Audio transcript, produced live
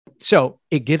So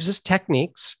it gives us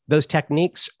techniques. Those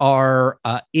techniques are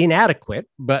inadequate,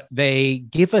 but they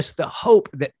give us the hope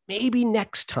that maybe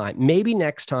next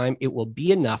time it will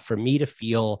be enough for me to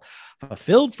feel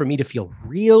fulfilled, for me to feel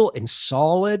real and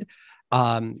solid.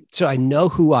 So I know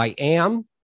who I am.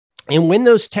 And when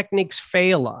those techniques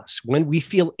fail us, when we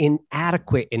feel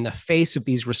inadequate in the face of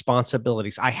these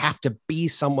responsibilities, I have to be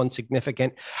someone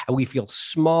significant, and we feel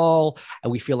small,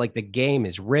 and we feel like the game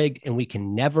is rigged and we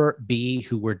can never be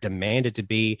who we're demanded to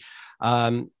be,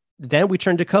 then we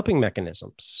turn to coping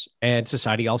mechanisms. And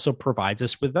society also provides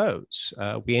us with those.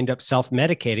 We end up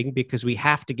self-medicating because we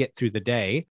have to get through the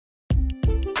day.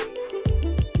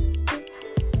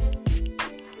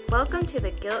 Welcome to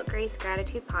the Guilt, Grace,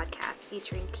 Gratitude podcast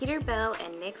featuring Peter Bell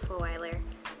and Nick Fulweiler.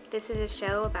 This is a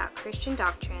show about Christian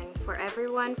doctrine for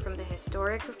everyone from the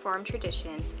historic Reformed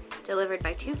tradition, delivered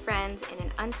by two friends in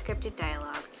an unscripted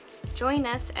dialogue. Join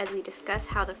us as we discuss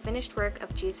how the finished work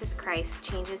of Jesus Christ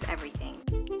changes everything.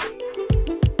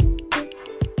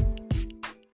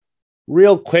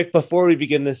 Real quick, before we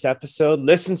begin this episode,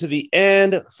 listen to the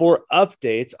end for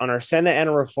updates on our Santa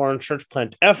Ana Reformed Church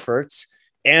Plant efforts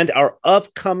and our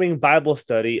upcoming Bible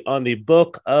study on the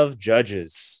Book of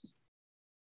Judges.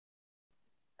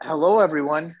 Hello,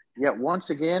 everyone. Yet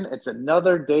once again, it's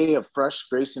another day of fresh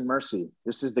grace and mercy.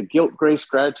 This is the Guilt, Grace,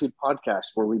 Gratitude podcast,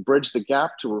 where we bridge the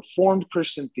gap to Reformed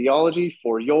Christian theology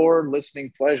for your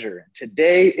listening pleasure. And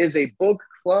today is a book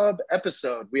club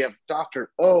episode. We have Dr.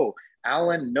 O.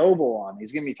 Alan Noble on.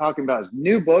 He's going to be talking about his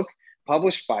new book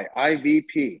published by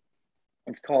IVP.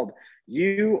 It's called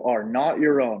You Are Not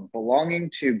Your Own,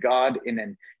 Belonging to God in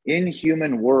an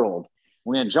Inhuman World.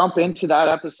 We're going to jump into that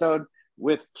episode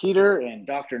with Peter and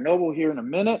Dr. Noble here in a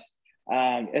minute.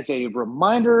 As a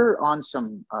reminder on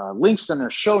some links in their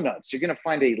show notes, you're going to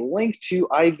find a link to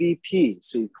IVP.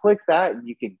 So you click that and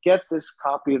you can get this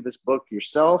copy of this book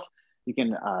yourself. You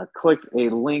can click a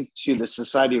link to the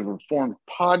Society of Reformed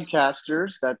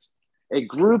Podcasters. That's a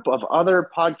group of other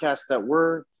podcasts that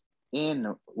we're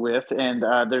in with, and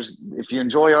if you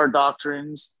enjoy our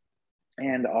doctrines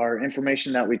and our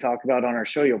information that we talk about on our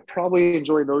show, you'll probably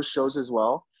enjoy those shows as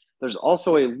well. There's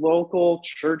also a local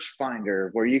church finder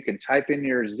where you can type in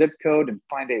your zip code and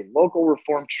find a local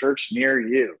Reformed church near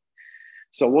you.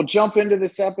 So we'll jump into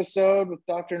this episode with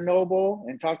Dr. Noble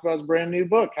and talk about his brand new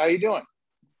book. How you doing?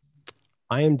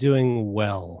 I am doing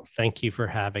well. Thank you for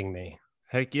having me.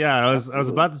 Heck yeah. I was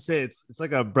about to say it's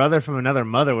like a brother from another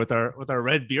mother with our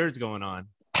red beards going on.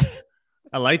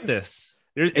 I like this.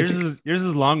 Yours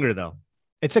is longer though.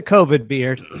 It's a COVID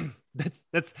beard.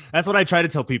 That's what I try to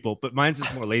tell people, but mine's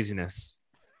just more laziness.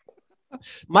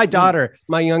 My daughter,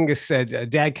 my youngest, said,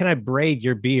 "Dad, can I braid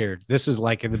your beard?" This was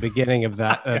like in the beginning of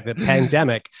that the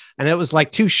pandemic, and it was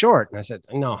like too short. And I said,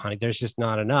 "No, honey, there's just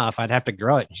not enough. I'd have to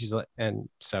grow it." And she's like, and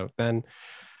so then.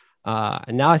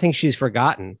 And now I think she's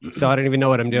forgotten, so I don't even know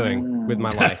what I'm doing with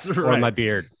my life or my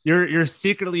beard. You're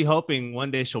secretly hoping one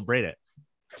day she'll braid it.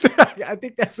 I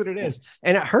think that's what it is,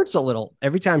 and it hurts a little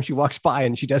every time she walks by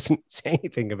and she doesn't say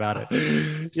anything about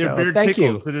it. Your beard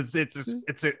tickles because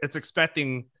it's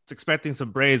expecting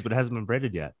some braids, but it hasn't been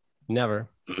braided yet. Never.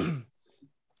 You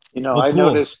know, well,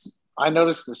 cool. I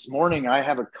noticed this morning I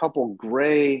have a couple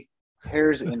gray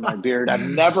hairs in my beard I've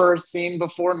never seen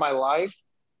before in my life.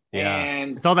 Yeah,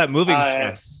 and it's all that moving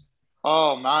stress.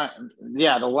 Oh my,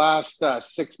 yeah. The last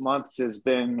 6 months has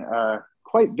been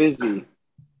quite busy,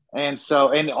 and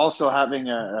also having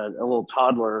a little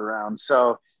toddler around.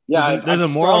 So yeah, there's a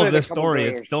moral of this story.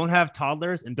 It's don't have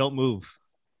toddlers and don't move,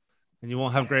 and you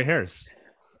won't have gray hairs.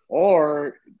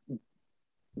 Or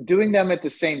doing them at the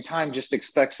same time, just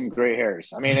expect some gray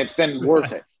hairs. I mean, it's been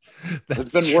worth it.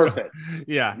 It's been worth it.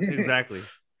 Yeah, exactly.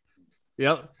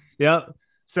 Yep.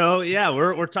 So yeah,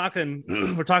 we're talking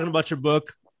about your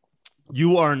book,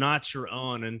 You Are Not Your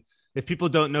Own. And if people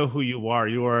don't know who you are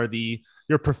you're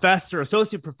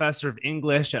associate professor of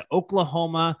English at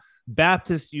Oklahoma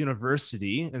Baptist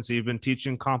University. And so you've been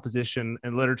teaching composition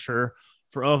and literature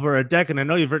for over a decade. I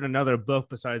know you've written another book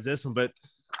besides this one, but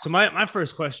so my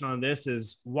first question on this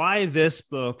is why this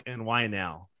book and why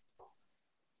now?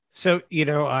 So,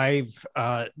 I've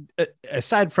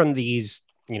aside from these,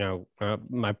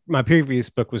 my previous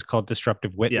book was called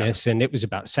Disruptive Witness, and it was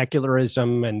about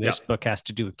secularism. And this book has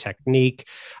to do with technique.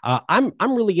 I'm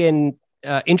really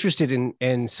interested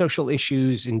in social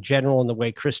issues in general and the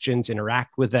way Christians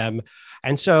interact with them.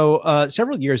 And so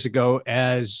several years ago,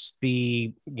 as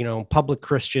the public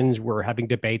Christians were having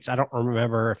debates, I don't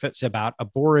remember if it's about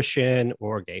abortion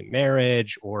or gay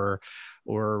marriage or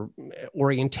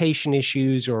orientation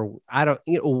issues, or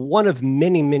one of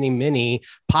many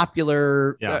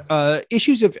popular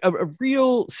issues of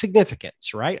real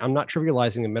significance, right? I'm not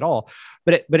trivializing them at all,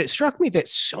 but it struck me that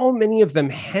so many of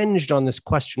them hinged on this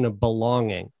question of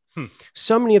belonging.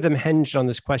 So many of them hinged on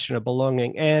this question of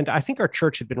belonging. And I think our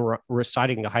church had been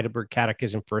reciting the Heidelberg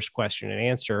Catechism first question and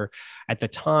answer at the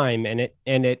time. And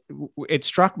it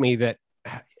struck me that,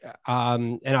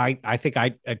 and I think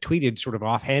I tweeted sort of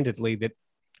offhandedly that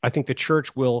I think the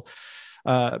church will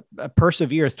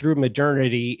persevere through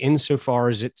modernity insofar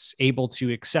as it's able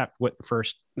to accept what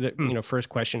the first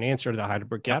question answer to the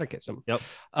Heidelberg Catechism.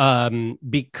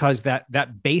 Because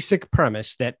that basic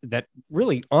premise that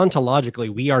really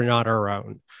ontologically we are not our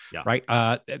own, right?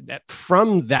 That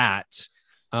from that,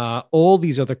 all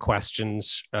these other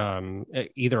questions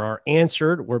either are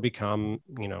answered or become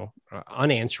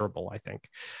unanswerable, I think.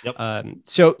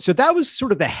 So that was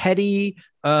sort of the heady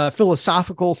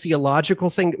philosophical,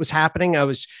 theological thing that was happening. I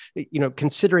was,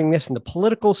 considering this in the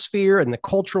political sphere and the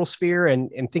cultural sphere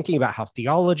and thinking about how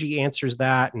theology answers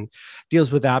that and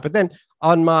deals with that. But then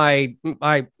on my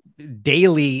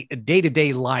daily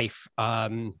day-to-day life,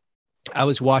 I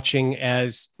was watching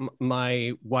as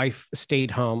my wife stayed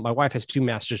home. My wife has 2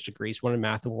 master's degrees, one in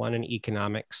math and one in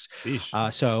economics.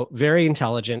 So very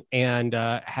intelligent, and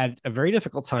had a very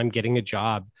difficult time getting a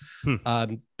job,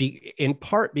 in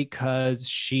part because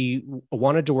she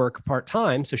wanted to work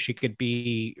part-time so she could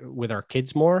be with our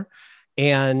kids more.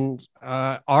 And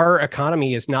our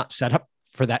economy is not set up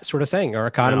for that sort of thing. Our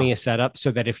economy is set up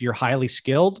so that if you're highly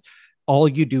skilled, all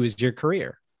you do is your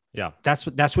career. That's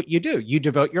what you do. You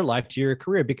devote your life to your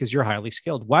career because you're highly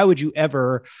skilled. Why would you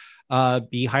ever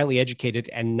be highly educated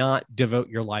and not devote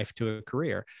your life to a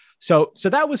career? So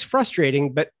that was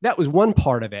frustrating, but that was one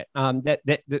part of it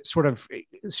that sort of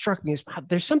struck me as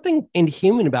there's something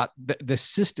inhuman about the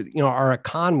system, our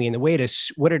economy and the way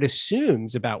what it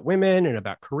assumes about women and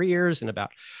about careers and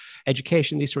about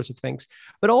education, these sorts of things.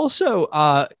 But also,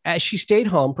 as she stayed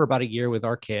home for about a year with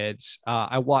our kids,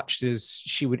 I watched as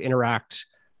she would interact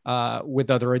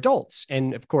with other adults.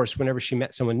 And of course, whenever she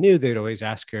met someone new, they'd always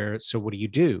ask her, so what do you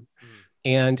do?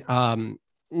 And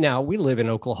now we live in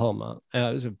Oklahoma.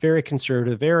 It's a very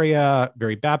conservative area,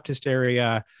 very Baptist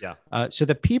area. So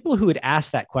the people who would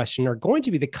ask that question are going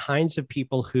to be the kinds of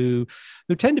people who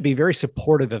tend to be very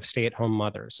supportive of stay-at-home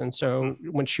mothers. And so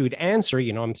when she would answer,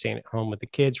 I'm staying at home with the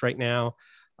kids right now.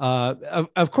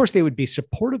 Of course, they would be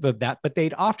supportive of that, but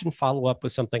they'd often follow up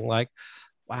with something like,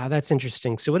 wow, that's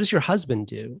interesting. So what does your husband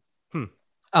do?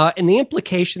 And the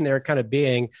implication there kind of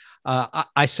being,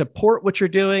 I support what you're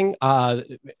doing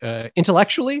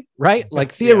intellectually, right?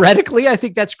 Like theoretically, I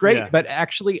think that's great, but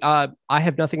actually I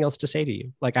have nothing else to say to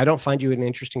you. Like, I don't find you an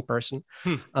interesting person.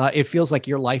 It feels like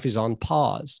your life is on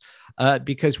pause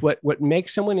because what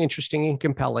makes someone interesting and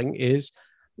compelling is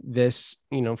this,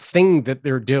 thing that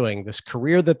they're doing, this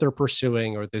career that they're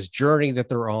pursuing, or this journey that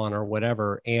they're on, or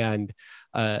whatever. And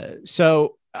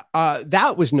so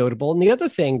that was notable. And the other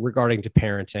thing regarding to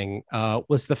parenting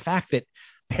was the fact that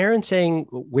parenting,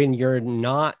 when you're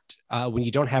not, when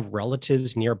you don't have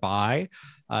relatives nearby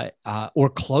or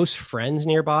close friends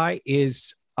nearby,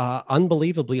 is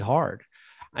unbelievably hard.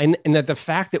 And that the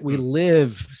fact that we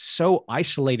live so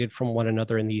isolated from one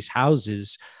another in these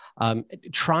houses,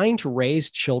 trying to raise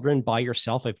children by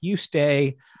yourself, if you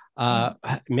stay,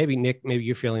 maybe Nick, maybe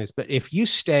you're feeling this, but if you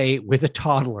stay with a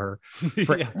toddler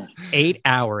for 8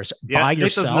 hours by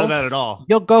yourself, doesn't know that at all.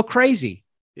 You'll go crazy.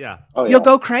 You'll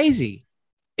go crazy.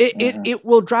 It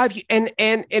will drive you. And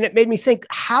it made me think,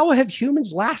 how have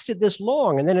humans lasted this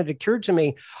long? And then it occurred to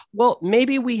me, well,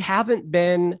 maybe we haven't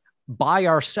been by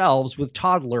ourselves with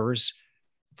toddlers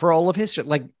for all of history.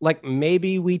 Like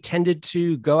maybe we tended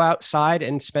to go outside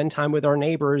and spend time with our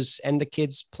neighbors and the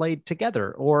kids played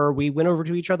together, or we went over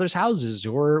to each other's houses,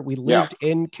 or we lived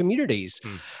in communities.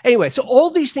 Anyway, so all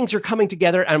these things are coming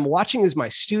together. And I'm watching as my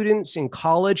students in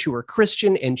college who are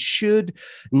Christian and should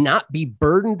not be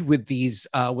burdened with these,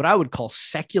 what I would call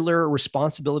secular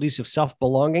responsibilities of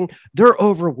self-belonging. They're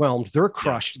overwhelmed. They're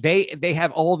crushed. They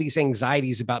have all these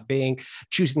anxieties about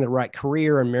choosing the right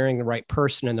career and marrying the right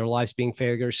person and their lives being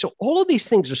failures. So all of these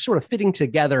things are sort of fitting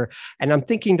together. And I'm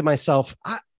thinking to myself,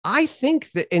 I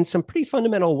think that in some pretty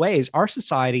fundamental ways, our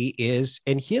society is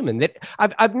inhuman. That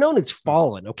I've known it's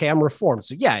fallen. Okay, I'm reformed,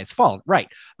 so yeah, it's fallen,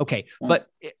 right? Okay, but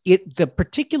the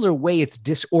particular way it's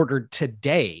disordered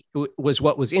today was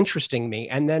what was interesting me.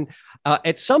 And then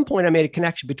at some point, I made a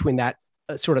connection between that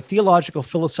sort of theological,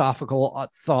 philosophical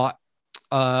thought.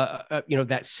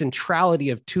 That centrality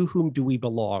of to whom do we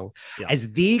belong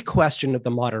as the question of the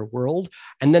modern world,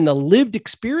 and then the lived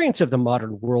experience of the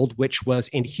modern world, which was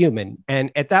inhuman.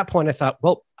 And at that point, I thought,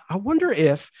 well, I wonder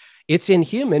if it's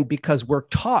inhuman because we're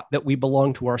taught that we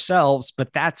belong to ourselves,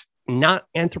 but that's not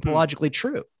anthropologically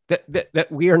true, that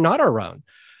we are not our own.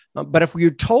 But if we're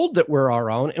told that we're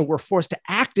our own and we're forced to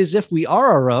act as if we are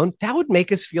our own, that would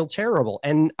make us feel terrible.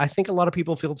 And I think a lot of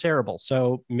people feel terrible.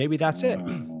 So maybe that's it.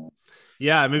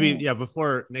 Yeah, maybe. Yeah,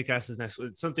 before Nick asks his next,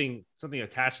 something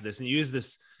attached to this, and use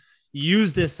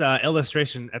this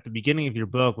illustration at the beginning of your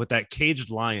book with that caged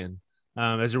lion.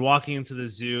 As you're walking into the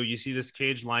zoo, you see this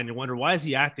caged lion. You wonder, why is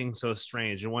he acting so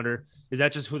strange? You wonder, is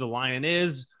that just who the lion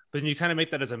is? But then you kind of make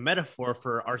that as a metaphor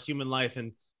for our human life,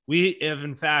 and we have,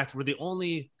 in fact, we're the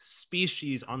only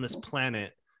species on this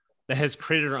planet that has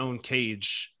created our own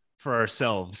cage for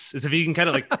ourselves. As if you can kind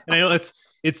of like, and I know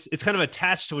it's kind of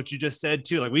attached to what you just said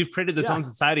too. Like, we've created this own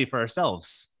society for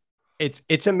ourselves.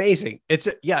 It's amazing.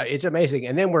 It's amazing.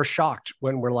 And then we're shocked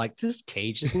when we're like, this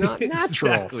cage is not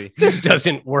natural. Exactly. This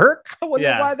doesn't work. I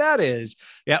wonder why that is.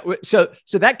 Yeah. So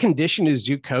that condition is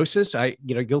zoochosis.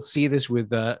 You'll see this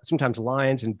with sometimes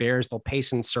lions and bears. They'll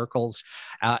pace in circles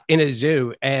in a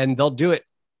zoo, and they'll do it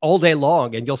all day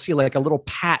long. And you'll see like a little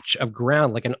patch of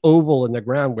ground, like an oval in the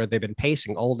ground where they've been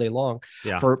pacing all day long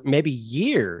for maybe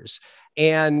years.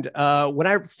 And when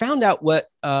I found out what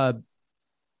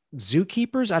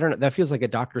zookeepers, I don't know, that feels like a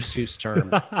Dr. Seuss term.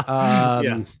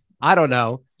 I don't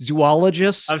know,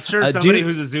 zoologists. I'm sure somebody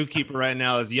who's a zookeeper right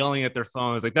now is yelling at their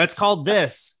phones like, that's called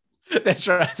this. That's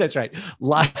right.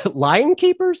 Lion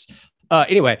keepers.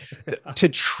 Anyway, to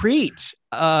treat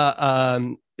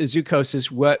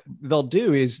zoochosis, what they'll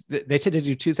do is they tend to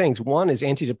do two things. One is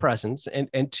antidepressants,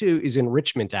 and two is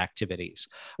enrichment activities.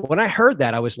 When I heard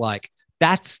that, I was like,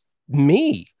 that's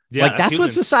me. Yeah, like that's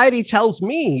what society tells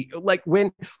me. Like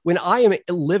when I am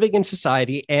living in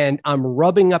society and I'm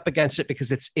rubbing up against it because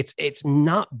it's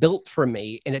not built for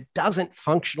me and it doesn't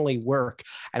functionally work,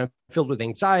 and I'm filled with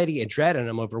anxiety and dread, and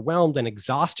I'm overwhelmed and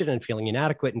exhausted and feeling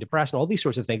inadequate and depressed and all these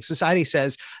sorts of things. Society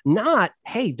says not,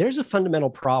 hey, there's a fundamental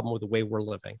problem with the way we're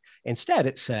living. Instead,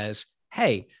 it says,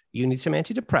 hey, you need some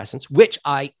antidepressants, which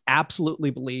I absolutely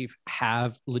believe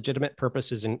have legitimate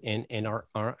purposes and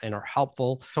are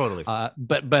helpful. Totally.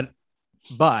 But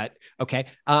okay.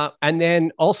 And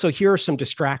then also here are some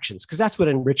distractions, because that's what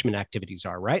enrichment activities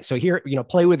are, right? So here,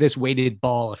 play with this weighted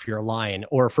ball if you're a lion,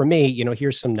 or for me,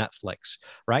 here's some Netflix,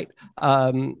 right?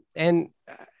 And in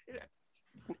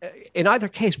either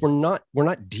case, we're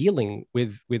not dealing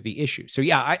with the issue. So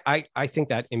yeah, I think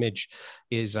that image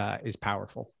is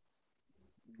powerful.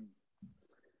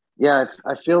 Yeah,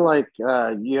 I feel like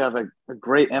you have a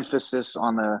great emphasis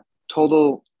on the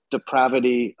total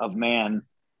depravity of man,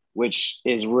 which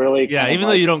is really even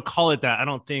though you don't call it that, I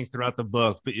don't think throughout the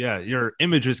book, but yeah, your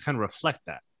images kind of reflect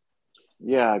that.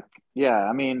 Yeah.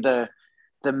 I mean, the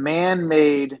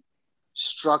man-made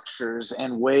structures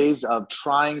and ways of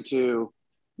trying to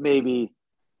maybe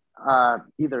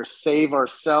either save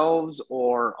ourselves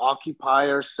or occupy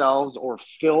ourselves or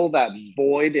fill that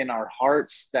void in our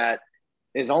hearts that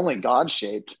is only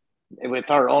God-shaped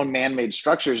with our own man-made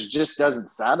structures just doesn't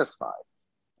satisfy.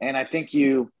 And I think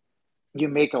you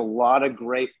make a lot of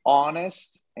great,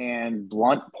 honest and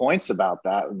blunt points about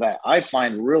that I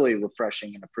find really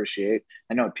refreshing and appreciate.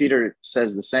 I know Peter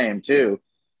says the same too.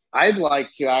 I'd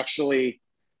like to actually,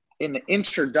 in the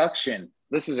introduction,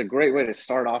 this is a great way to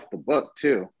start off the book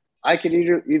too. I could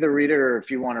either read it, or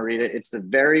if you want to read it, it's the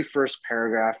very first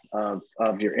paragraph of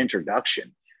your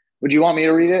introduction. Would you want me to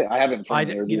read it? I have it in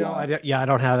front of me. I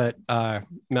don't have it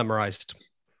memorized.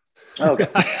 Okay.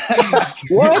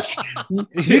 What?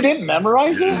 You didn't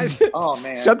memorize it? Oh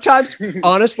man. Sometimes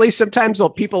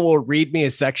people will read me a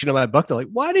section of my book. They're like,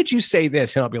 "Why did you say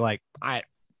this?" And I'll be like,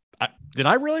 did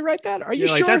I really write that? Are you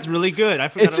sure? Like, that's really good. I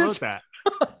forgot I wrote that.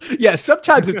 Yeah,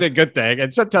 sometimes it's a good thing,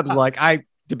 and sometimes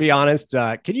to be honest,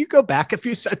 can you go back a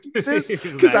few sentences?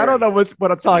 Because I don't know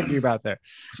what I'm talking about there.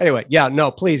 Anyway,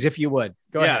 please, if you would.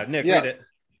 Go ahead. Nick, read it.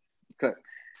 Okay.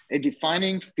 A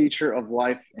defining feature of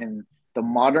life in the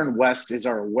modern West is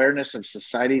our awareness of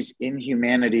society's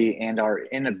inhumanity and our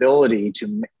inability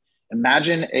to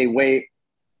imagine a way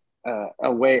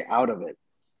out of it.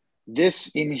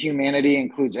 This inhumanity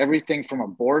includes everything from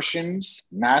abortions,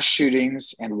 mass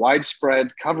shootings, and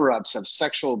widespread cover-ups of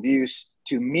sexual abuse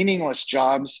to meaningless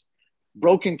jobs,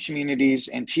 broken communities,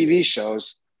 and TV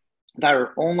shows that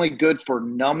are only good for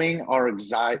numbing our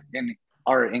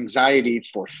anxiety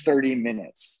for 30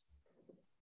 minutes.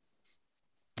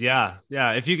 Yeah.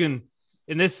 If you can,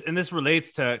 and this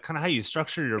relates to kind of how you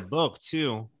structure your book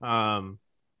too.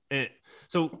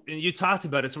 So you talked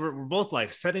about it. So we're both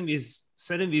like setting these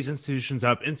institutions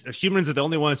up. Humans are the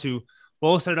only ones who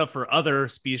both set it up for other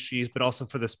species, but also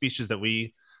for the species that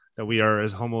we are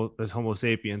as Homo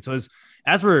sapiens. So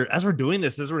as we're doing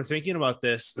this, as we're thinking about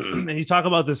this, and you talk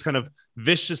about this kind of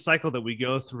vicious cycle that we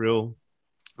go through,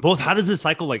 both how does this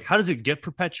cycle, like how does it get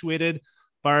perpetuated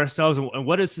by ourselves, and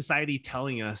what is society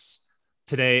telling us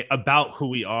today about who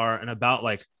we are, and about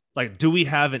like do we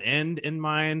have an end in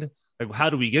mind? Like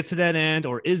how do we get to that end,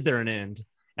 or is there an end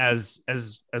as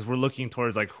we're looking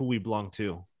towards like who we belong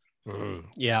to?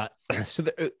 Yeah. So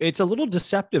it's a little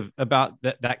deceptive about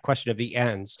that question of the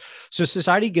ends. So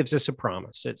society gives us a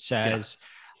promise. It says,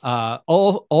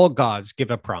 all gods give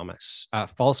a promise.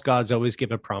 False gods always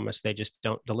give a promise. They just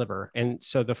don't deliver. And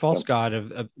so the false god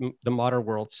of the modern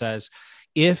world says,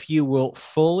 if you will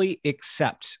fully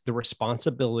accept the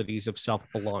responsibilities of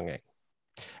self-belonging,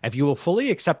 if you will fully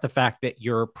accept the fact that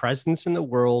your presence in the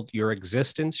world, your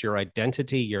existence, your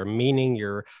identity, your meaning,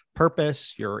 your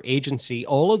purpose, your agency,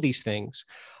 all of these things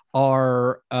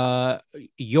are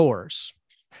yours.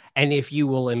 And if you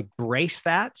will embrace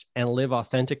that and live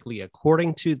authentically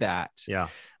according to that,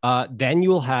 then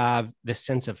you'll have this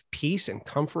sense of peace and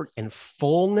comfort and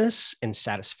fullness and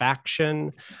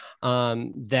satisfaction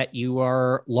that you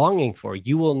are longing for.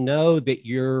 You will know that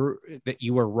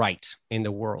you are right in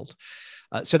the world.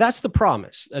 So that's the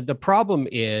promise. The problem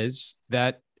is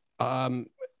that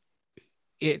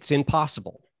it's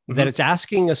impossible. That it's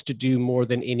asking us to do more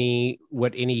than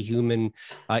what any human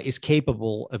is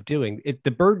capable of doing.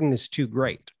 The burden is too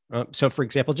great. So, for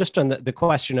example, just on the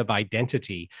question of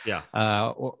identity.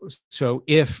 So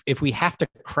if we have to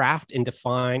craft and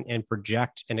define and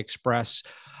project and express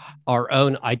our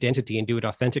own identity and do it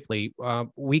authentically,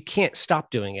 we can't stop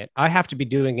doing it. I have to be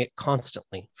doing it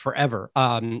constantly, forever.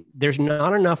 There's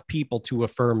not enough people to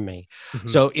affirm me.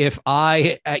 So if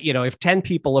if 10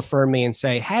 people affirm me and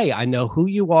say, hey, I know who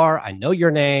you are, I know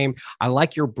your name, I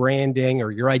like your branding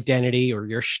or your identity or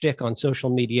your shtick on social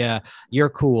media, you're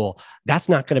cool, that's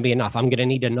not going to be enough. I'm going to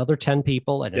need another 10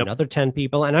 people and another 10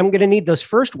 people, and I'm going to need those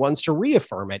first ones to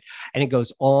reaffirm it. And it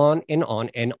goes on and on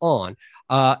and on.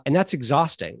 And that's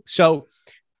exhausting. So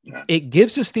it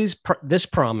gives us this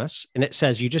promise, and it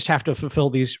says you just have to fulfill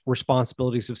these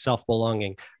responsibilities of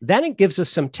self-belonging. Then it gives us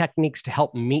some techniques to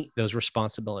help meet those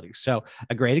responsibilities. So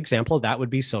a great example of that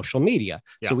would be social media.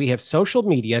 So we have social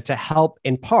media to help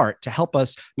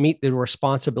us meet the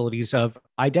responsibilities of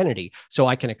identity. So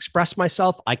I can express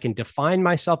myself, I can define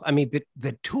myself. I mean,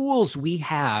 the tools we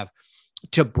have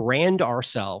to brand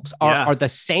ourselves are the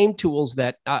same tools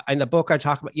that in the book I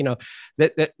talk about,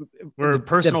 that we're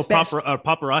personal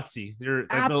paparazzi. There's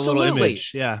no little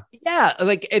image.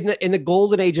 Like in the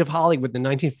golden age of Hollywood, the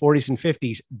 1940s and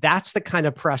 50s, that's the kind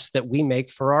of press that we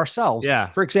make for ourselves.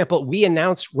 For example, we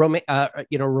announce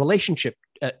relationship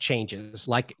changes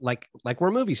like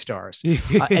we're movie stars,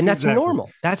 and that's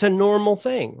normal. That's a normal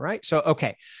thing, right?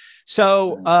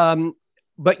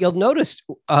 But you'll notice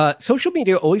social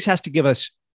media always has to give us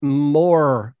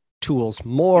more tools,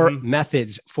 more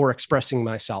methods for expressing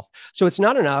myself. So it's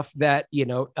not enough that,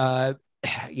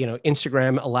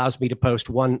 Instagram allows me to post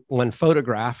one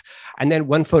photograph, and then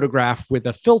one photograph with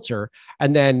a filter,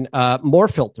 and then more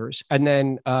filters, and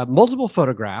then multiple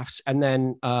photographs, and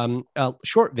then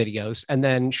short videos, and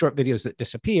then short videos that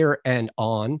disappear, and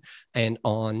on and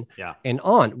on and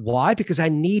on. Why? Because I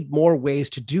need more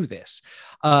ways to do this.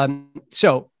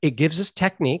 So it gives us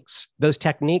techniques. Those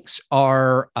techniques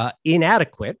are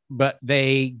inadequate, but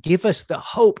they give us the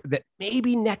hope that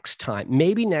maybe next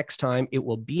time it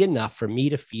will be enough for me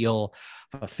to feel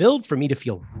fulfilled, for me to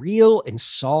feel real and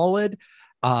solid.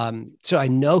 So I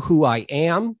know who I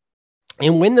am.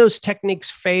 And when those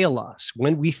techniques fail us,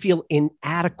 when we feel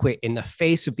inadequate in the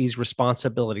face of these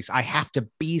responsibilities, I have to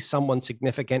be someone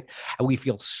significant, and we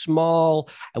feel small,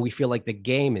 and we feel like the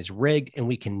game is rigged, and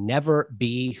we can never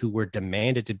be who we're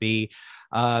demanded to be,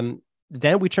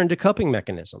 then we turn to coping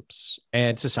mechanisms.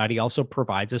 And society also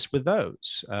provides us with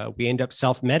those. We end up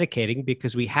self-medicating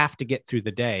because we have to get through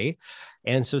the day.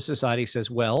 And so society says,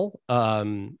 well,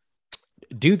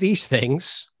 do these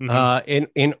things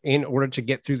in order to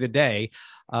get through the day,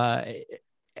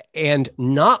 and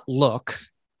not look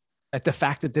at the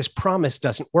fact that this promise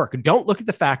doesn't work. Don't look at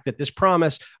the fact that this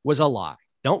promise was a lie.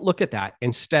 Don't look at that.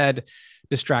 Instead,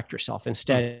 distract yourself.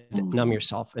 Instead, numb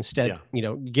yourself. Instead,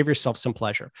 give yourself some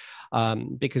pleasure,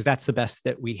 because that's the best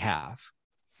that we have.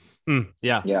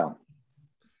 Yeah.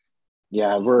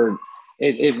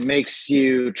 It makes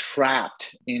you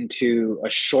trapped into a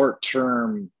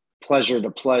short-term pleasure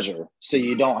to pleasure. So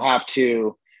you don't have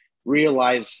to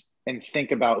realize and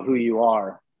think about who you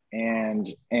are.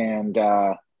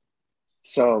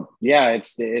 So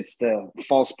it's the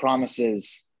false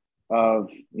promises of,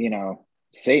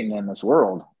 Satan in this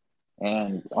world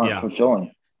and aren't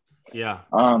fulfilling. Yeah.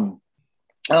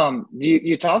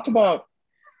 You talked about,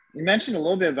 you mentioned a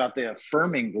little bit about the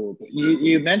affirming group.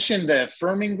 You mentioned the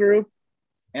affirming group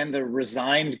and the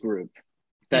resigned group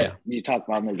that you talked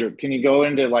about in the group. Can you go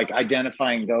into like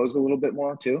identifying those a little bit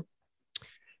more too?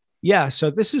 Yeah. So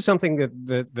this is something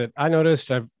that I noticed.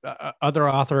 Other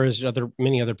authors,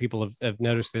 many other people have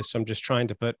noticed this. So I'm just trying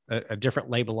to put a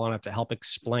different label on it to help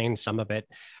explain some of it.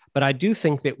 But I do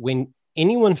think that when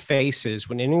anyone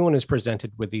is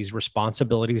presented with these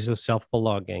responsibilities of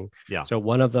self-belonging. Yeah. So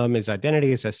one of them is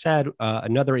identity, as I said.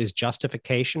 Another is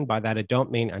justification. By that, I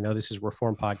don't mean, I know this is a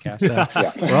Reformed podcast. So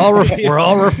we're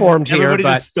all Reformed here.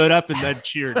 Everybody just stood up and then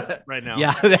cheered right now.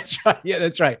 Yeah, that's right. Yeah,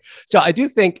 that's right. So I do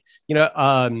think, there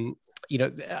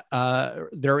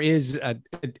is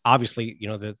obviously,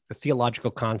 the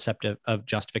theological concept of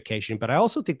justification, but I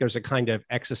also think there's a kind of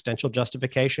existential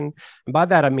justification. And by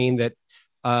that, I mean that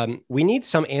we need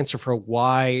some answer for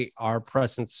why our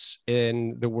presence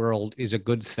in the world is a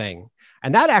good thing.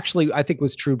 And that actually, I think,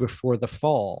 was true before the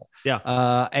fall. Yeah.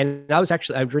 And I was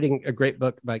reading a great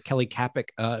book by Kelly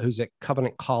Kapic, who's at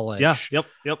Covenant College. Yeah.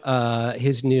 Yep.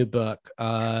 His new book.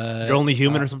 You're Only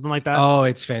Human or something like that. Oh,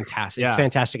 it's fantastic. Yeah. It's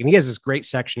fantastic. And he has this great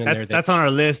section in there. That's on our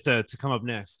list to come up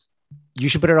next. You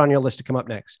should put it on your list to come up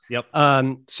next. Yep.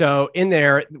 So in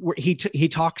there, he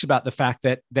talks about the fact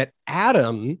that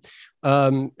Adam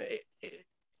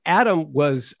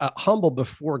was humble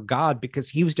before God because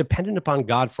he was dependent upon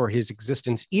God for his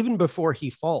existence even before he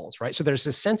falls, right? So there's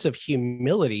a sense of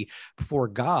humility before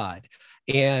God.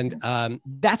 And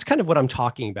that's kind of what I'm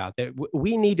talking about, that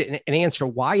we need an answer.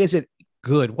 Why is it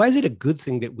good? Why is it a good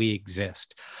thing that we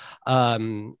exist?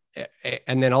 And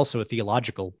then also a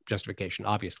theological justification,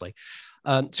 obviously.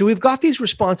 So we've got these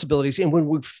responsibilities, and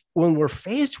when we're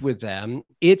faced with them,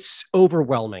 it's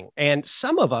overwhelming. And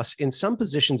some of us in some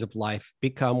positions of life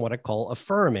become what I call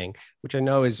affirming, which I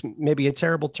know is maybe a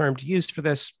terrible term to use for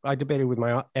this. I debated with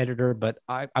my editor, but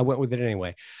I went with it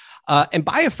anyway. And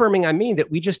by affirming, I mean that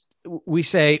we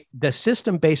say the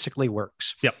system basically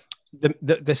works. Yep.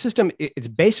 The system, it's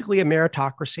basically a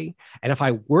meritocracy. And if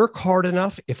I work hard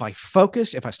enough, if I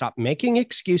focus, if I stop making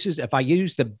excuses, if I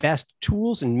use the best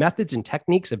tools and methods and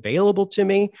techniques available to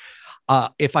me,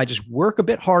 if I just work a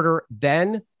bit harder,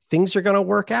 then things are going to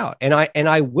work out. And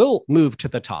I will move to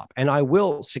the top, and I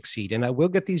will succeed, and I will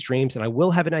get these dreams, and I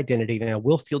will have an identity, and I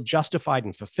will feel justified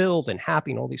and fulfilled and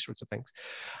happy and all these sorts of things.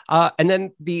 And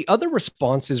then the other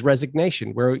response is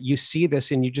resignation, where you see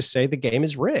this and you just say the game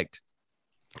is rigged.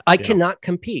 I cannot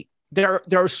compete. There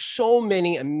are so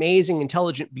many amazing,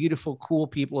 intelligent, beautiful, cool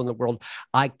people in the world.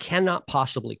 I cannot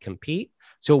possibly compete.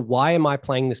 So why am I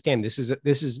playing this game? This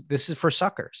is for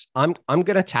suckers. I'm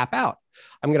going to tap out.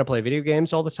 I'm going to play video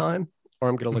games all the time, or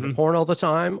I'm going to look at porn all the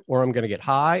time, or I'm going to get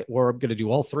high, or I'm going to do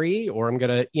all three, or I'm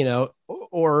going to,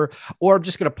 or I'm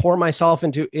just going to pour myself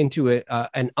into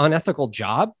an unethical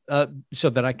job so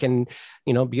that I can,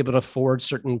 be able to afford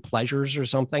certain pleasures or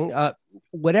something,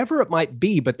 whatever it might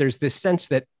be. But there's this sense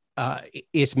that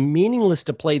it's meaningless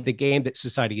to play the game that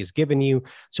society has given you.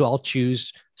 So I'll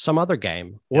choose some other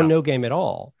game or no game at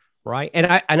all. Right.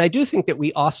 And I do think that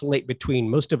we oscillate between,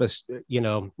 most of us,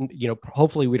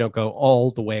 hopefully we don't go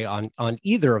all the way on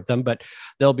either of them, but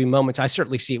there'll be moments. I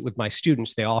certainly see it with my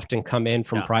students. They often come in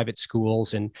from private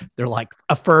schools and they're like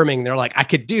affirming. They're like, I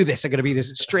could do this. I'm going to be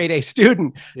this straight A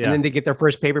student. Yeah. And then they get their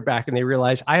first paper back and they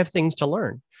realize I have things to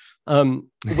learn.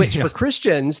 Which for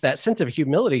Christians, that sense of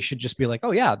humility should just be like,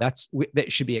 oh yeah, that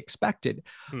should be expected.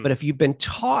 But if you've been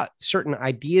taught certain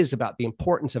ideas about the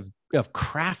importance of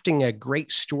crafting a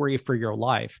great story for your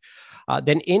life,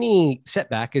 then any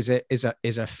setback is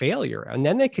a failure. And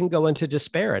then they can go into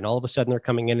despair. And all of a sudden they're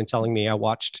coming in and telling me I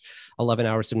watched 11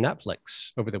 hours of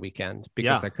Netflix over the weekend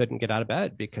because I couldn't get out of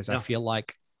bed because I feel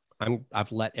like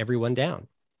I've let everyone down.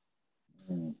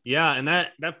 Yeah. And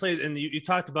that plays, and you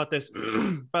talked about this,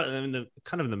 but in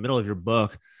the middle of your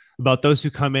book, about those who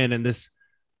come in and this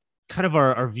kind of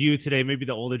our view today, maybe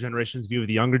the older generation's view of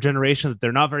the younger generation, that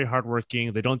they're not very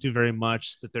hardworking, they don't do very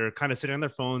much, that they're kind of sitting on their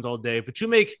phones all day. But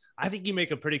I think you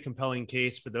make a pretty compelling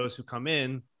case for those who come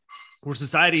in where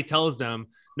society tells them,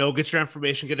 no, get your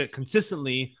information, get it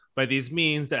consistently by these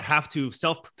means that have to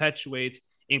self-perpetuate,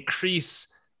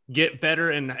 increase, get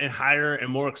better and higher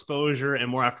and more exposure and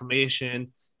more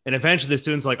affirmation. And eventually the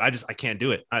students are like, I can't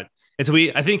do it. And so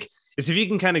I think is if you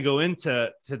can kind of go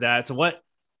into that. So what,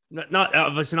 not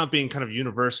obviously not being kind of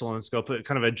universal in scope, but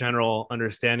kind of a general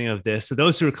understanding of this. So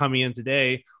those who are coming in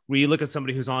today, where you look at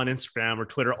somebody who's on Instagram or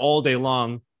Twitter all day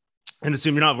long and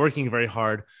assume you're not working very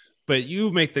hard, but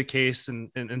you make the case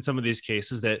in some of these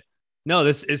cases that no,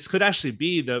 this could actually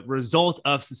be the result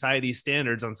of society's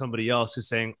standards on somebody else who's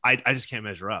saying, I just can't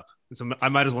measure up. And so I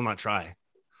might as well not try.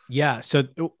 Yeah. So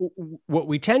what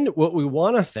we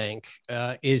want to think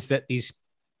is that these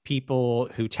people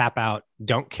who tap out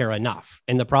don't care enough.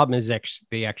 And the problem is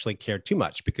they actually care too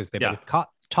much because they've been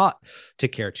taught to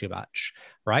care too much.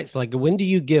 Right. So like, when do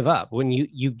you give up? When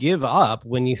you give up,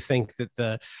 when you think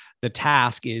that the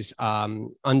task is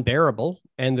unbearable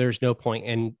and there's no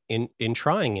point in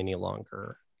trying any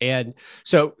longer. And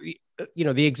so,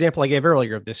 the example I gave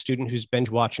earlier of this student who's binge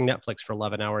watching Netflix for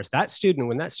 11 hours,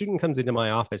 when that student comes into my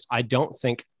office, I don't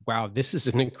think, wow, this is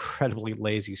an incredibly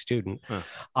lazy student. Huh.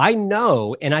 I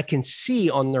know, and I can see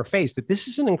on their face that this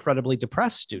is an incredibly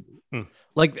depressed student.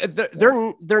 Like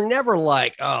they're never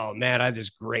like, oh man, I had this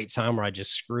great time where I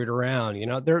just screwed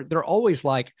around. They're always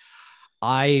like,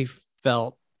 I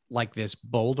felt like this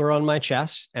boulder on my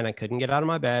chest and I couldn't get out of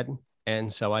my bed.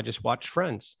 And so I just watched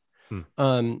Friends.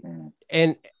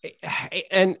 And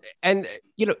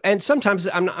sometimes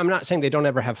I'm not saying they don't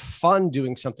ever have fun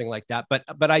doing something like that,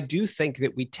 but I do think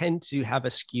that we tend to have a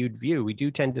skewed view. We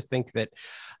do tend to think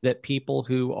that people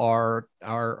who are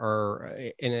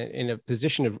in a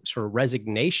position of sort of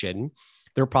resignation,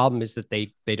 their problem is that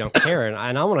they don't care. And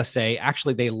I want to say,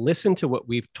 actually, they listen to what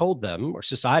we've told them or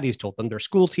society's told them. They're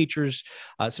school teachers,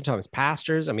 sometimes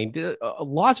pastors. I mean,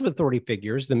 lots of authority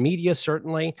figures, the media,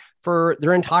 certainly, for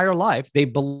their entire life. They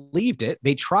believed it.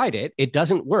 They tried it. It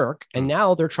doesn't work. And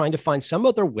now they're trying to find some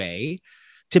other way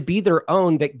to be their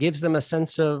own that gives them a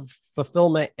sense of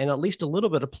fulfillment and at least a little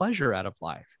bit of pleasure out of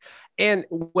life. And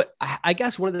what I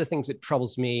guess one of the things that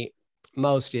troubles me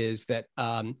most is that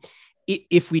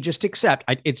if we just accept,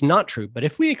 it's not true, but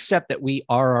if we accept that we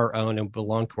are our own and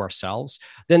belong to ourselves,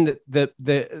 then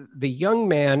the young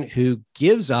man who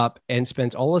gives up and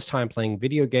spends all his time playing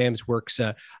video games, works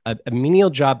a menial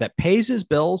job that pays his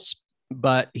bills,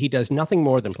 but he does nothing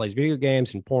more than plays video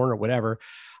games and porn or whatever,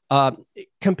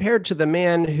 compared to the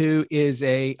man who is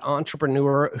a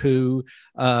entrepreneur who,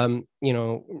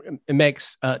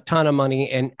 makes a ton of money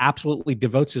and absolutely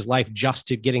devotes his life just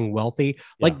to getting wealthy. Yeah.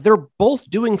 Like they're both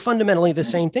doing fundamentally the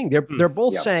same thing. They're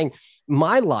both saying,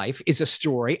 my life is a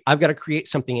story. I've got to create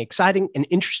something exciting and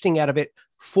interesting out of it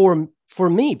for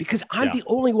me, because I'm the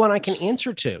only one I can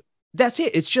answer to. That's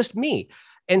it. It's just me.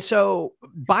 And so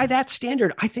by that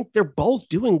standard, I think they're both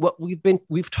doing what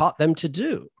we've taught them to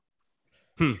do.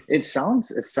 It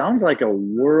sounds like a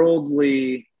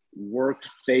worldly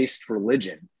work-based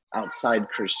religion outside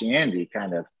Christianity,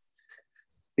 kind of,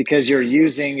 because you're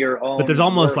using your own. But there's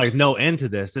almost like no end to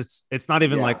this. It's not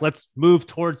even like, let's move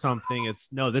towards something.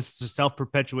 It's no, this is a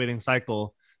self-perpetuating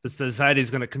cycle. The society is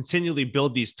going to continually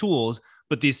build these tools,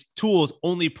 but these tools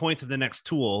only point to the next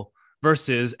tool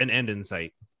versus an end in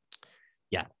sight.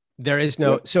 Yeah. There is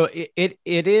no, so it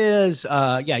is,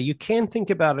 you can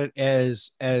think about it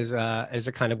as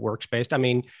a kind of works-based. I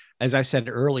mean, as I said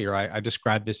earlier, I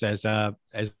described this as a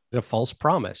false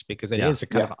promise, because it is a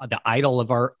kind of the idol of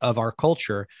our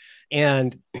culture.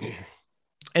 And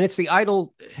it's the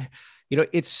idol,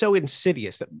 it's so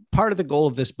insidious that part of the goal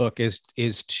of this book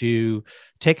is to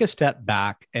take a step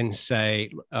back and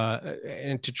say,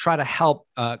 and to try to help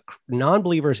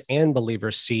non-believers and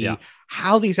believers see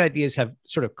how these ideas have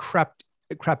sort of crept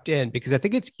in, because I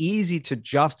think it's easy to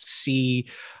just see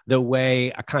the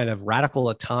way a kind of radical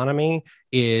autonomy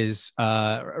is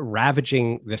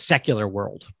ravaging the secular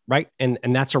world, right? And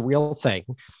that's a real thing.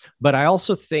 But I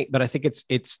think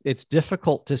it's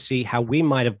difficult to see how we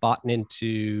might have bought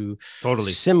into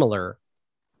similar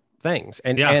things.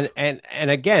 And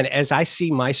again, as I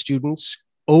see my students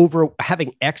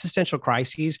having existential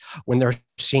crises when they're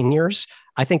seniors,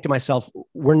 I think to myself,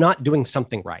 we're not doing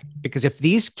something right. Because if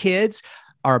these kids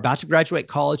are about to graduate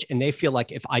college and they feel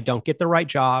like if I don't get the right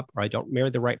job or I don't marry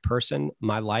the right person,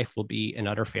 my life will be an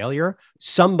utter failure,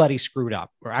 somebody screwed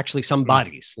up, or actually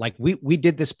somebody's like we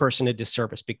did this person a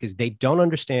disservice, because they don't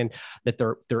understand that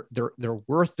their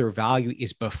worth, their value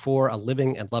is before a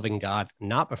living and loving God,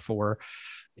 not before,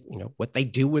 what they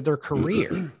do with their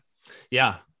career.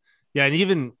 Yeah. And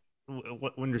even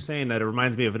when you're saying that, it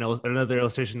reminds me of another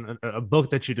illustration, a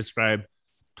book that you described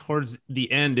towards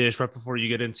the end-ish, right before you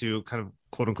get into kind of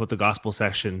quote unquote the gospel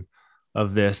section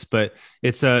of this, but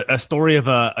it's a story of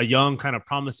a young kind of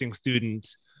promising student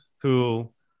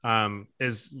who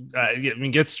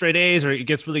gets straight A's or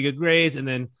gets really good grades. And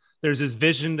then there's this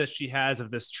vision that she has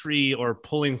of this tree, or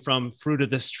pulling from fruit of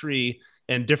this tree,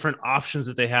 and different options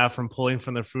that they have from pulling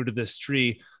from the fruit of this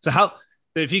tree. So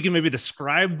if you can maybe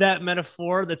describe that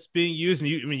metaphor that's being used, and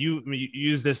you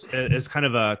use this as kind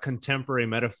of a contemporary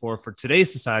metaphor for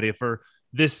today's society, for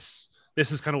this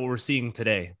is kind of what we're seeing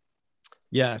today.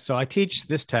 Yeah. So I teach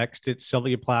this text. It's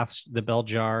Sylvia Plath's The Bell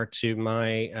Jar to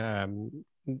my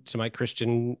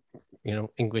Christian,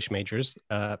 English majors.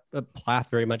 Plath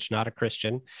very much not a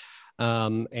Christian.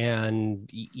 And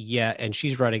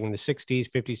she's writing in the 60s,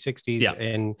 50s, 60s. Yeah.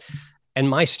 And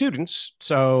my students,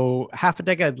 so half a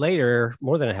decade later,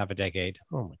 more than a half a decade.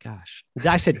 Oh my gosh. Did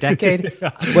I say decade?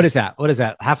 What is that?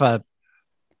 Half a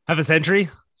century?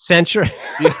 Century.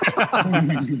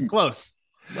 Close.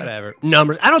 Whatever.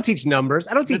 Numbers. I don't teach numbers.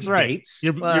 I don't teach dates.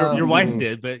 Your wife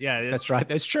did, but yeah. That's right.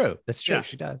 That's true. Yeah.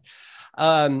 She does.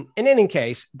 In any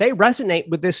case, they resonate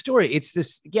with this story. It's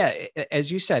this,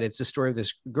 as you said, it's the story of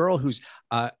this girl who's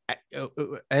an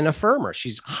affirmer.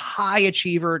 She's high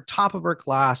achiever, top of her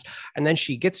class. And then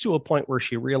she gets to a point where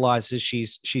she realizes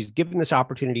she's given this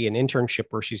opportunity, an internship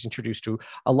where she's introduced to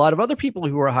a lot of other people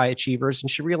who are high achievers. And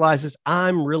she realizes,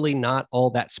 I'm really not all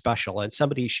that special. And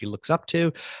somebody she looks up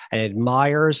to and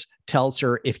admires tells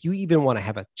her, if you even want to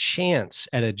have a chance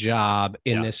at a job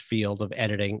in this field of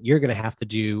editing, you're going to have to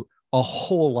do a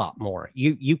whole lot more.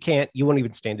 You won't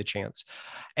even stand a chance.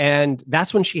 And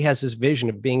that's when she has this vision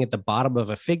of being at the bottom of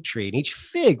a fig tree, and each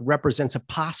fig represents a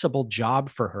possible job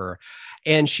for her.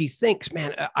 And she thinks,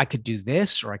 man, I could do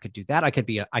this, or I could do that. I could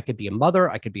be a mother.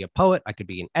 I could be a poet. I could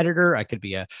be an editor. I could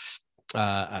be a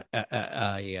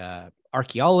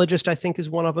archaeologist, I think is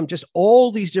one of them, just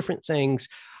all these different things.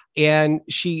 And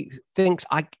she thinks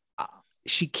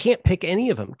she can't pick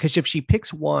any of them, because if she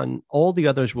picks one, all the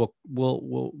others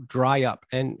will dry up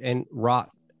and rot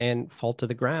and fall to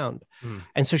the ground.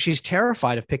 And so she's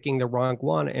terrified of picking the wrong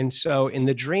one. And so in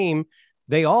the dream,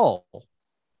 they all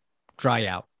dry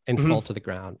out and fall to the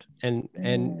ground.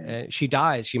 And she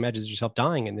dies. She imagines herself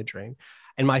dying in the dream.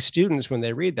 And my students, when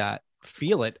they read that,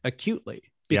 feel it acutely,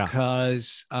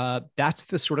 because that's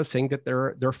the sort of thing that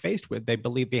they're faced with. They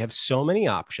believe they have so many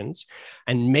options,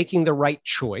 and making the right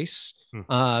choice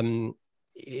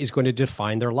is going to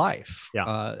define their life.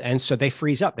 And so they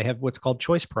freeze up. They have what's called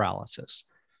choice paralysis.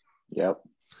 Yep.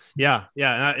 I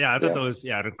thought that was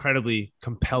an incredibly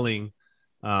compelling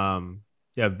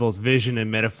both vision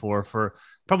and metaphor for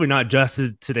probably not just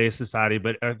today's society,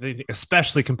 but I think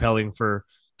especially compelling for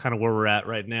kind of where we're at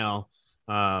right now.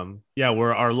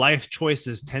 Where our life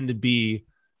choices tend to be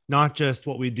not just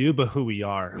what we do, but who we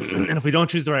are. And if we don't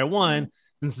choose the right one,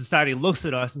 then society looks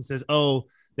at us and says, oh,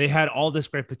 they had all this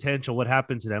great potential. What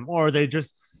happened to them? Or they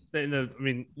just,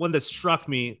 one that struck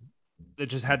me that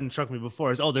just hadn't struck me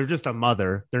before is, oh, they're just a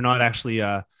mother. They're not actually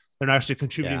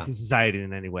contributing to society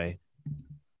in any way.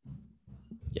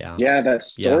 Yeah. That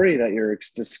story that you're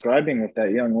describing with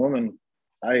that young woman,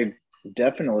 I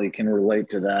definitely can relate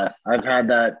to that. I've had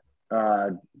that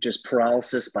just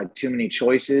paralysis by too many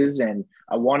choices, and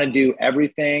I want to do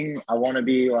everything. I want to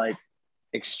be like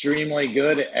extremely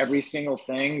good at every single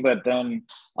thing, but then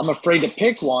I'm afraid to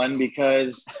pick one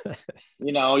because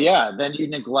then you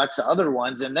neglect the other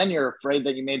ones, and then you're afraid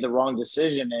that you made the wrong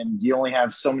decision, and you only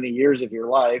have so many years of your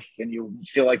life, and you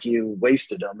feel like you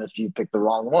wasted them if you pick the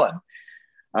wrong one.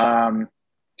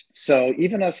 So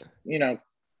even us,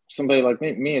 somebody like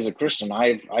me as a Christian,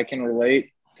 I can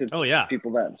relate to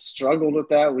people that struggled with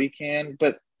that. We can,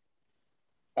 but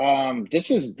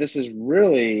this is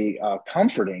really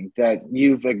comforting that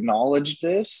you've acknowledged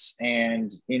this,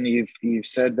 and you've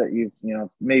said that you've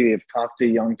maybe have talked to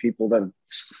young people that have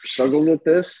struggled with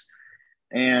this.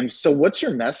 And so, what's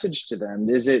your message to them?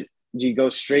 Do you go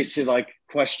straight to like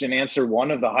question answer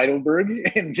 1 of the Heidelberg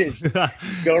and just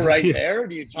go right there?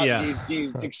 Do you talk? Do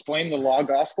you explain the law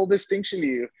gospel distinction? Do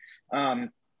you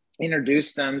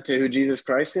introduce them to who Jesus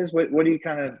Christ is? What do you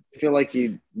kind of feel like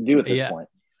you do at this point?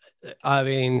 I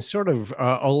mean, sort of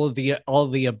all of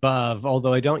the above,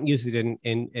 although I don't use it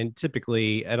in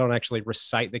typically, I don't actually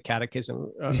recite the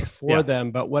catechism for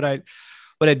them. But what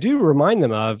I do remind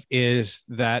them of is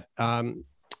that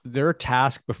their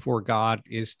task before God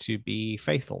is to be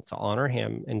faithful, to honor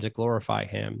him and to glorify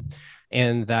him.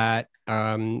 And that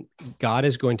God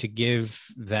is going to give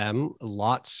them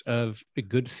lots of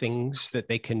good things that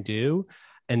they can do.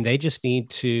 And they just need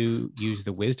to use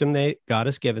the wisdom that God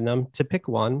has given them to pick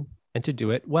one and to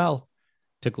do it well,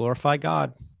 to glorify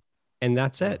God. And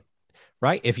that's it.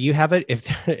 right? If you have it,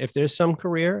 if there's some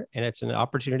career and it's an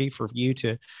opportunity for you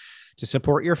to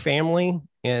support your family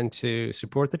and to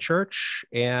support the church,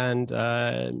 and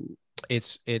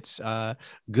it's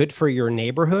good for your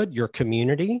neighborhood, your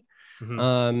community,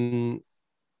 and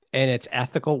it's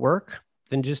ethical work,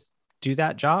 then just do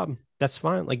that job. That's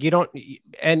fine. Like, you don't,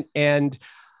 and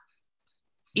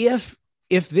if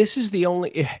this is the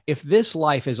only, if this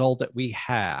life is all that we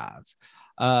have,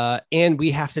 and we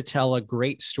have to tell a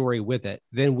great story with it,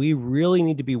 then we really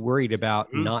need to be worried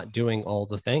about not doing all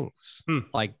the things.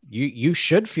 Like, you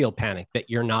should feel panicked that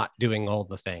you're not doing all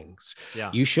the things. Yeah.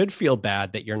 You should feel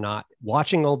bad that you're not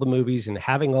watching all the movies and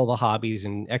having all the hobbies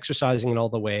and exercising in all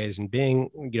the ways and being,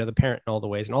 the parent in all the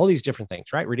ways and all these different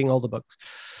things, right? Reading all the books.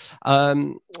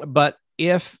 But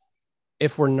if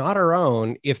we're not our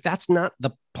own, if that's not the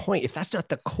point, if that's not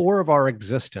the core of our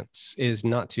existence, is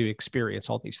not to experience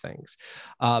all these things,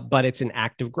 but it's an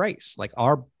act of grace, like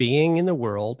our being in the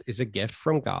world is a gift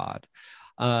from God,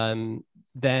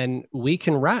 then we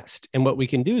can rest. And what we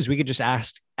can do is we could just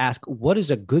ask, what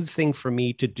is a good thing for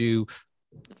me to do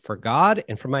for God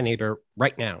and for my neighbor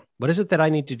right now? What is it that I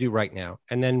need to do right now?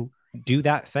 And then do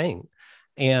that thing.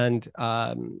 And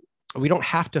we don't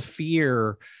have to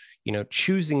fear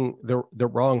choosing the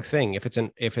wrong thing. If it's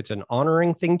an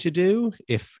honoring thing to do,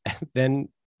 then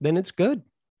it's good,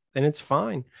 then it's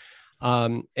fine.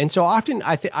 And so often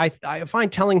I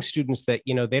find telling students that,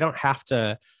 they don't have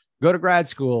to go to grad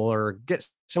school or get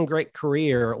some great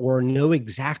career or know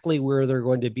exactly where they're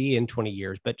going to be in 20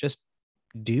 years, but just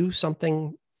do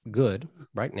something good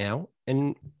right now.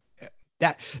 And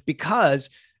that, because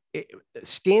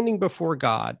standing before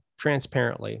God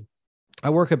transparently, I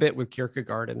work a bit with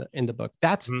Kierkegaard in the book.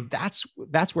 That's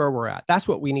where we're at. That's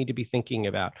what we need to be thinking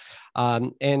about.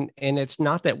 And it's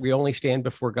not that we only stand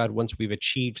before God once we've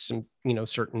achieved some,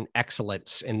 certain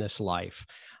excellence in this life.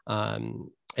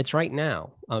 It's right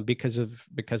now because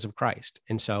of Christ.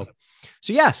 And so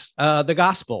yes, the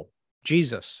gospel,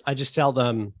 Jesus. I just tell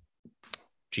them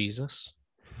Jesus,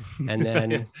 and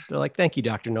then they're like, "Thank you,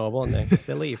 Dr. Noble," and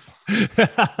they leave.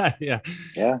 Yeah.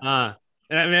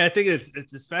 And I mean, I think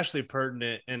it's especially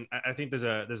pertinent, and I think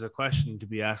there's a question to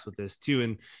be asked with this too.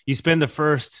 And you spend the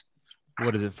first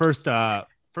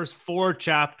 4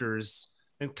 chapters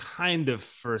and kind of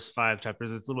first 5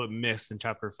 chapters. It's a little bit mixed in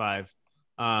chapter 5,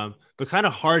 but kind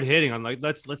of hard hitting on like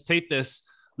let's take this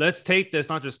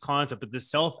not just concept, but this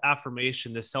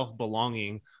self-affirmation, this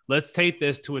self-belonging. Let's take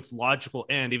this to its logical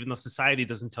end, even though society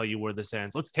doesn't tell you where this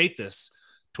ends. Let's take this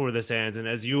toward this ends, and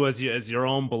as your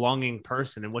own belonging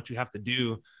person, and what you have to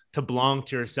do to belong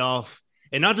to yourself,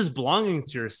 and not just belonging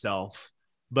to yourself,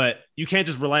 but you can't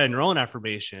just rely on your own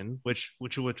affirmation, which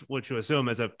you assume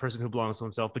as a person who belongs to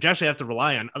himself, but you actually have to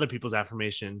rely on other people's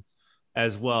affirmation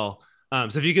as well.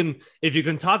 So if you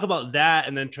can talk about that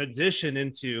and then transition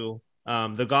into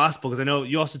the gospel, because I know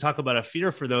you also talk about a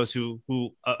fear for those who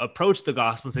approach the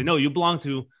gospel and say, no, you belong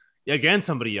to, again,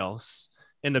 somebody else,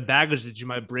 and the baggage that you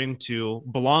might bring to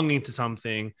belonging to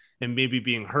something and maybe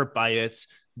being hurt by it,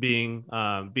 being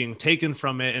taken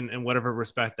from it in whatever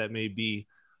respect that may be.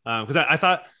 Because I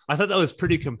thought that was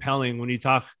pretty compelling when you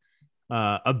talk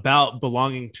about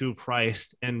belonging to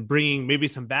Christ and bringing maybe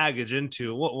some baggage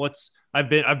into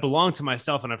I've belonged to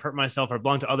myself and I've hurt myself, or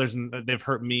belonged to others and they've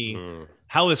hurt me.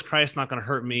 How is Christ not going to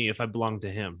hurt me if I belong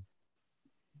to him?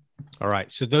 All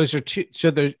right. So those are two.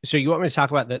 So you want me to talk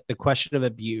about the question of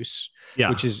abuse,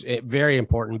 which is very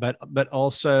important, but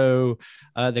also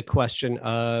the question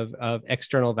of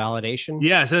external validation.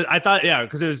 Yeah. So I thought,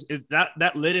 because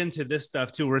that led into this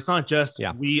stuff too, where it's not just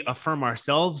we affirm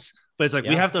ourselves, but it's like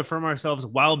we have to affirm ourselves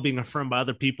while being affirmed by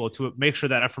other people to make sure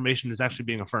that affirmation is actually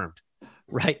being affirmed.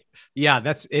 Right. Yeah.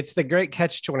 It's the great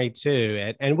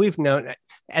catch-22. And we've known,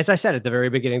 as I said at the very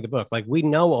beginning of the book, like we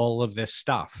know all of this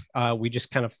stuff. We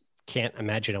just kind of can't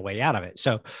imagine a way out of it.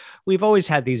 So we've always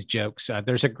had these jokes.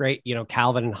 There's a great,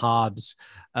 Calvin and Hobbes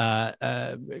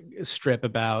strip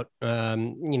about,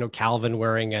 Calvin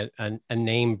wearing a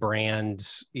name brand,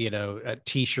 a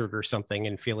t-shirt or something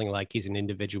and feeling like he's an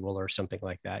individual or something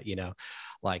like that,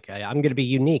 like I'm going to be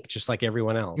unique, just like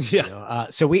everyone else. Yeah.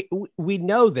 So we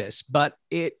know this, but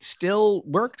it still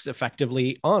works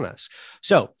effectively on us.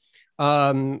 So,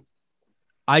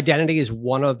 Identity is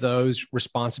one of those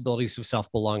responsibilities of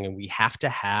self-belonging. We have to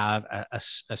have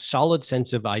a solid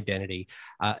sense of identity.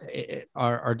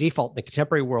 Our default in the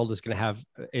contemporary world is going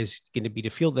to be to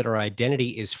feel that our identity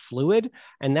is fluid,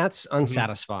 and that's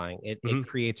unsatisfying. It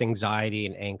creates anxiety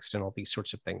and angst and all these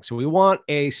sorts of things. So we want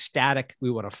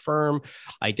we want a firm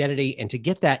identity. And to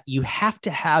get that, you have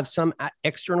to have some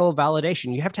external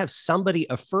validation. You have to have somebody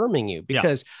affirming you,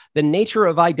 because the nature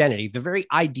of identity, the very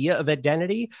idea of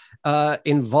identity,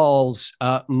 involves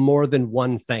more than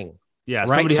one thing. Yeah, right?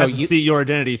 Somebody has to see your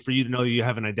identity for you to know you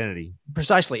have an identity.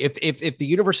 Precisely. If the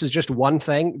universe is just one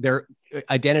thing, their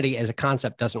identity as a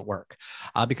concept doesn't work,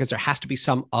 because there has to be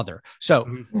some other. So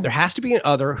there has to be an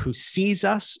other who sees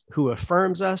us, who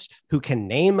affirms us, who can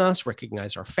name us,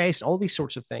 recognize our face, all these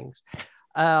sorts of things.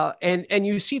 And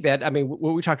you see that, I mean,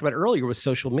 what we talked about earlier with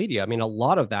social media, I mean, a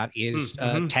lot of that is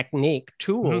technique,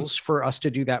 tools for us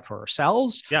to do that for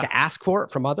ourselves, to ask for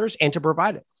it from others, and to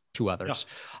provide it to others,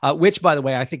 which, by the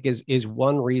way, I think is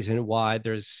one reason why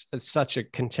there's such a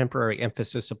contemporary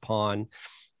emphasis upon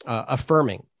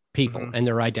affirming people and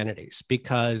their identities,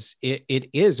 because it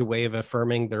is a way of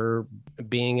affirming their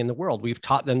being in the world. We've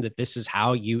taught them that this is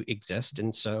how you exist.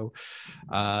 And so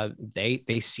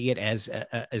they see it as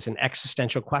an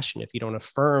existential question. If you don't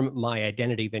affirm my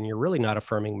identity, then you're really not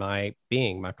affirming my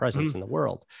being, my presence in the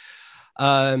world.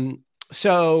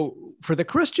 So for the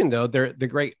Christian, though, the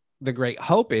great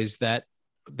hope is that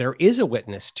there is a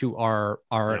witness to our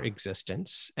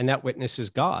existence, and that witness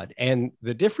is God. And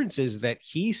the difference is that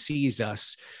he sees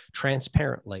us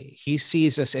transparently. He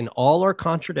sees us in all our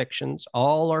contradictions,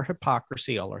 all our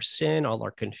hypocrisy, all our sin, all our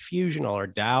confusion, all our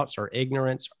doubts, our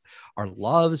ignorance, our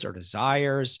loves, our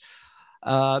desires.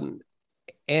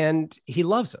 And he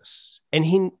loves us, and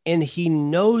he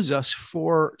knows us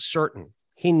for certain.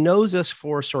 He knows us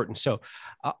for certain. So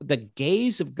the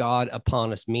gaze of God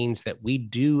upon us means that we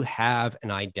do have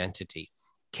an identity.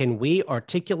 Can we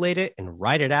articulate it and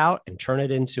write it out and turn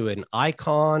it into an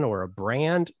icon or a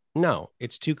brand? No,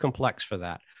 it's too complex for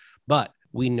that. But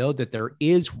we know that there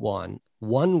is one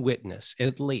witness,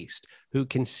 at least, who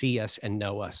can see us and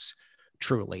know us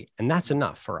truly. And that's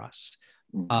enough for us.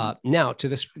 Now, to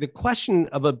the question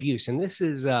of abuse, and this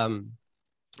is...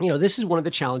 this is one of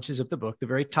the challenges of the book. The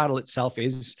very title itself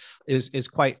is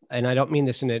quite, and I don't mean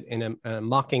this in a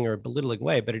mocking or belittling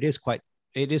way, but it is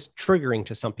triggering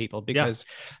to some people, because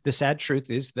the sad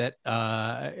truth is that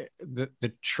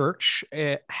the church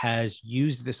has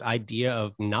used this idea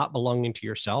of not belonging to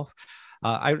yourself.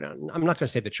 I'm not going to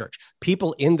say the church.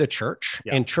 People in the church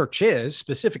and churches,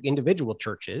 specific individual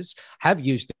churches, have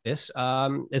used this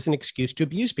as an excuse to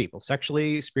abuse people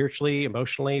sexually, spiritually,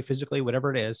 emotionally, physically,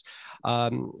 whatever it is.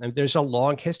 And there's a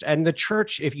long history. And the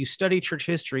church, if you study church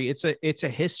history, it's a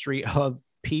history of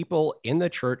people in the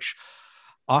church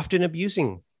often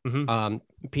abusing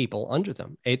people under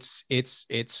them. It's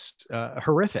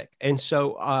horrific. And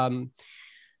so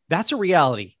that's a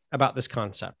reality about this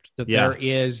concept, that there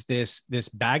is this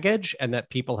baggage, and that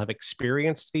people have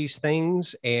experienced these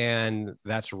things, and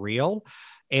that's real.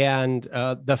 And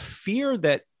the fear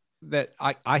that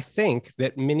I think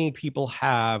that many people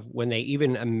have when they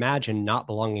even imagine not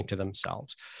belonging to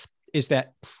themselves is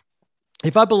that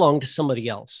if I belong to somebody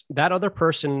else, that other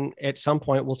person at some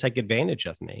point will take advantage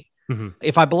of me.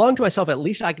 If I belong to myself, at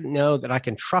least I can know that I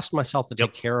can trust myself to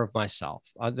take care of myself.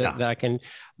 That I can,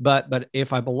 but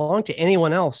if I belong to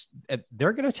anyone else,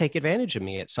 they're going to take advantage of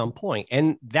me at some point,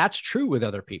 and that's true with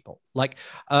other people. Like,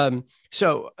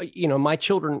 so my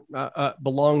children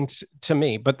belong to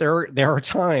me, but there are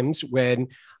times when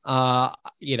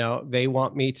they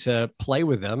want me to play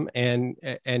with them, and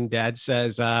dad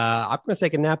says, I'm going to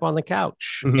take a nap on the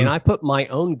couch, and I put my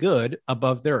own good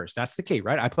above theirs. That's the key,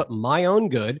 right? I put my own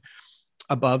good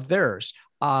above theirs.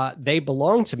 They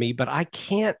belong to me, but I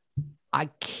can't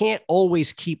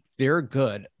always keep their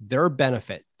good, their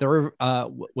benefit, their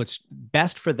what's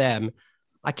best for them.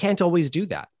 I can't always do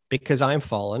that, because I'm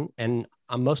fallen, and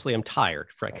I'm tired,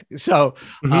 frankly. So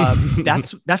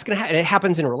that's going to happen. It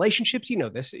happens in relationships.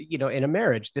 This, in a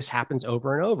marriage, this happens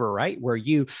over and over, right? Where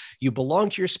you belong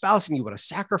to your spouse and you want to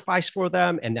sacrifice for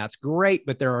them, and that's great.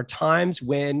 But there are times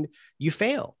when you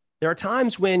fail. There are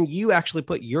times when you actually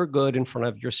put your good in front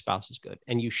of your spouse's good,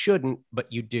 and you shouldn't,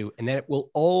 but you do. And that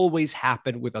will always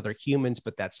happen with other humans,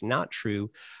 but that's not true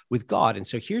with God. And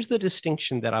so here's the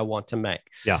distinction that I want to make.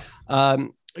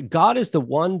 God is the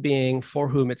one being for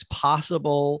whom it's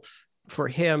possible for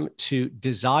him to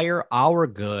desire our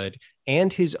good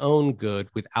and his own good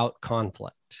without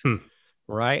conflict.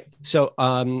 Right. So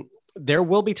there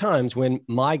will be times when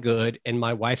my good and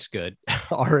my wife's good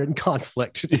are in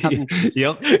conflict.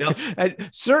 Yep. And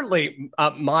certainly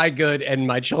my good and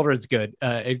my children's good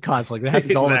in conflict. It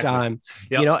happens all the time.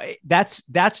 Yep.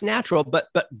 That's natural. But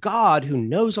God, who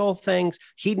knows all things,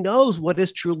 he knows what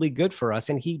is truly good for us,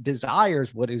 and he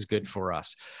desires what is good for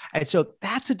us. And so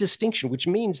that's a distinction, which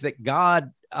means that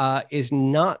God is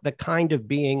not the kind of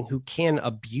being who can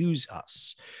abuse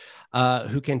us,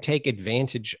 who can take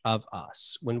advantage of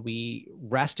us. When we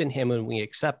rest in him and we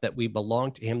accept that we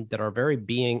belong to him, that our very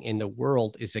being in the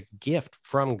world is a gift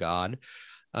from God,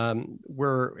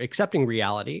 we're accepting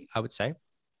reality, I would say.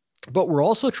 But we're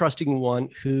also trusting one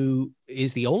who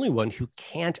is the only one who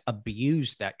can't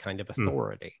abuse that kind of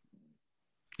authority.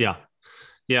 Yeah.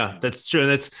 Yeah, that's true.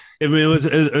 It was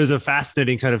a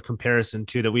fascinating kind of comparison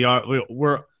too, that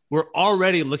we're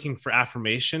already looking for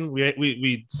affirmation.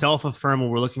 We self-affirm when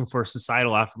we're looking for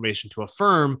societal affirmation to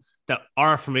affirm that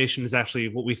our affirmation is actually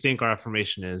what we think our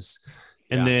affirmation is.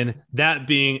 And then that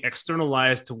being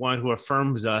externalized to one who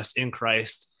affirms us in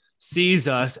Christ, sees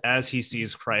us as he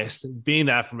sees Christ, being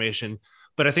the affirmation.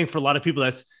 But I think for a lot of people,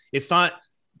 it's not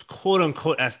quote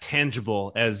unquote as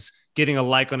tangible as getting a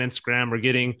like on Instagram or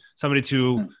getting somebody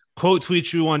to quote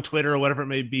tweet you on Twitter or whatever it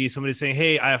may be. Somebody saying,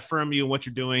 "Hey, I affirm you in what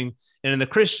you're doing." And in the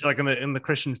Christian, like in the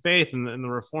Christian faith and in the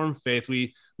Reformed faith,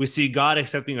 we see God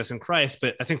accepting us in Christ.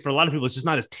 But I think for a lot of people, it's just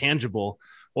not as tangible.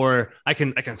 Or I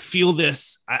can feel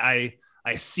this. I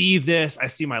see this. I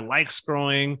see my likes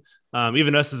growing.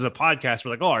 Even us as a podcast,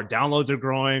 we're like, oh, our downloads are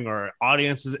growing, our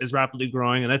audience is rapidly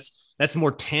growing, and that's a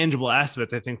more tangible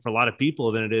aspect, I think, for a lot of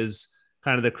people than it is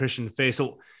kind of the Christian faith.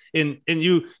 So, and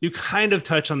you kind of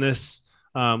touch on this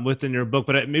within your book,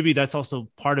 but maybe that's also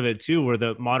part of it too, where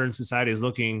the modern society is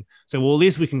looking, so well, at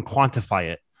least we can quantify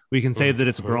it. We can say that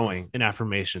it's growing in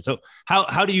affirmation. So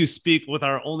how do you speak with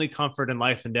our only comfort in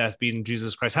life and death being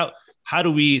Jesus Christ? How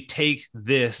do we take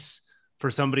this for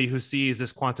somebody who sees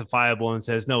this quantifiable and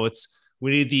says, no,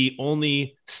 we need the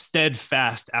only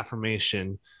steadfast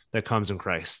affirmation that comes in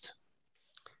Christ?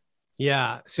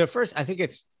 Yeah. So first, I think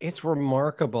it's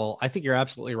remarkable. I think you're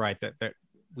absolutely right that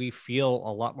we feel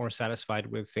a lot more satisfied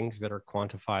with things that are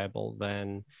quantifiable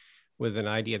than with an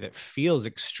idea that feels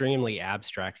extremely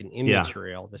abstract and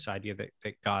immaterial. This idea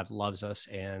that God loves us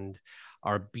and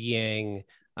our being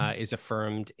is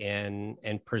affirmed and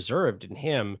preserved in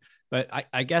him. But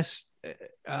I guess,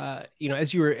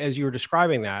 as you were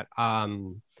describing that,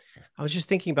 I was just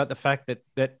thinking about the fact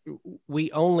that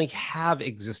we only have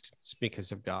existence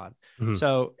because of God. Mm-hmm.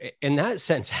 So in that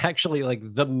sense, actually, like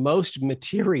the most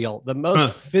material, the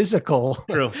most physical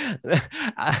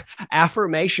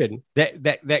affirmation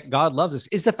that God loves us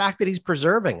is the fact that he's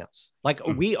preserving us. Like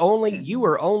you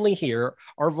are only here.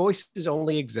 Our voices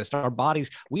only exist. Our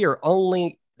bodies,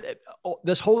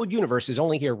 this whole universe is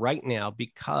only here right now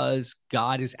because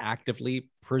God is actively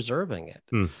preserving it.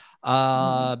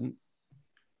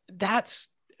 That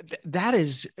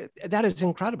is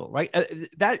incredible, right?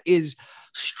 That is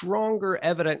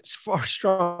far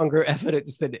stronger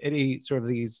evidence than any sort of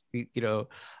these,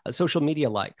 social media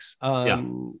likes.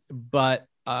 But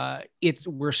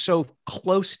we're so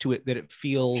close to it that it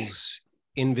feels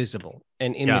invisible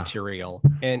and immaterial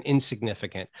and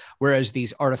insignificant. Whereas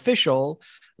these artificial,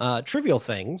 trivial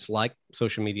things like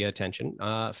social media attention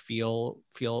feel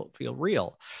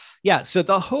real. Yeah. So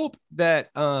the hope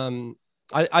that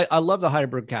I love the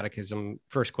Heidelberg Catechism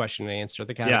first question and answer,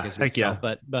 the catechism itself.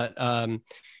 Yeah. But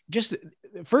just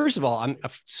first of all, I'm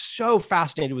so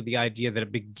fascinated with the idea that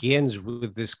it begins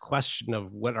with this question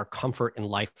of what our comfort in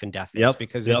life and death is,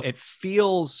 because it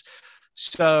feels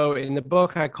so. In the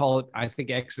book, I call it, I think,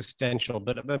 existential,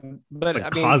 but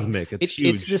like cosmic. It's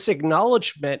huge. It's this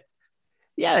acknowledgement.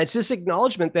 Yeah, it's this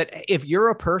acknowledgement that if you're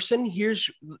a person, here's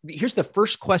the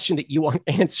first question that you want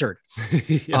answered.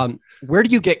 Where do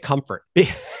you get comfort?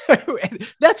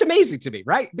 That's amazing to me,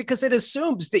 right? Because it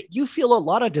assumes that you feel a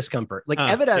lot of discomfort. Like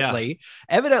evidently,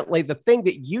 the thing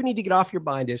that you need to get off your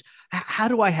mind is, how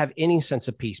do I have any sense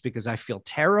of peace? Because I feel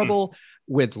terrible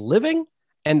with living,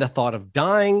 and the thought of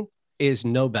dying is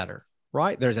no better.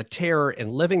 Right? There's a terror in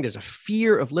living. There's a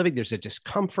fear of living. There's a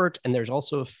discomfort. And there's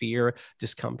also a fear,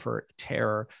 discomfort,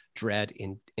 terror, dread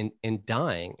in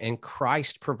dying. And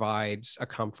Christ provides a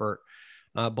comfort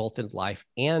both in life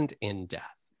and in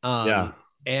death.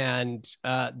 And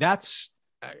that's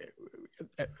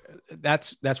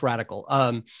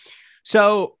radical.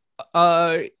 So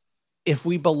if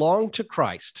we belong to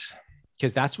Christ,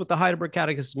 because that's what the Heidelberg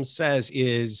Catechism says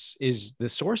is the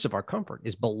source of our comfort,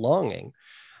 is belonging.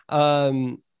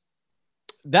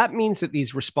 that means that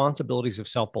these responsibilities of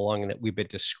self-belonging that we've been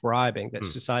describing, that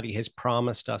society has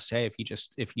promised us, hey,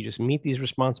 if you just meet these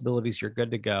responsibilities, you're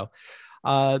good to go.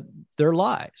 They're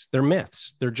lies, they're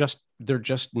myths, they're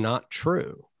just not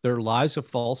true. They're lies of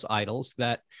false idols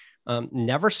that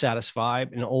never satisfy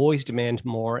and always demand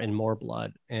more and more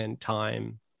blood and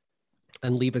time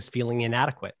and leave us feeling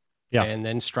inadequate and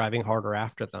then striving harder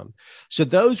after them. So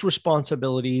those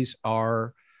responsibilities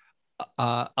are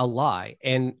a lie,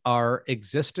 and our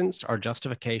existence, our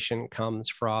justification comes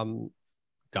from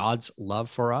God's love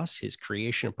for us, his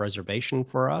creation and preservation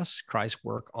for us, Christ's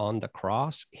work on the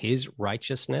cross, his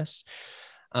righteousness,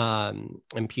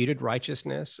 imputed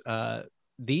righteousness,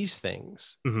 these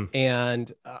things.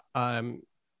 And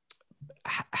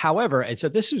however, and so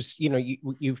this is,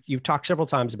 you've talked several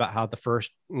times about how the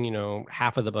first,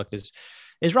 half of the book is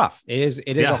rough. It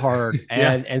is a hard,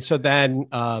 and so then,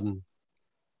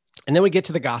 and then we get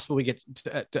to the gospel, we get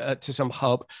to some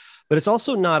hope, but it's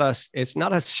also not a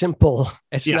simple,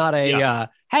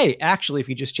 hey, actually, if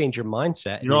you just change your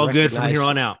mindset, you're all good from here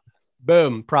on out.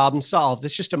 Boom, problem solved.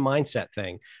 It's just a mindset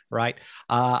thing, right?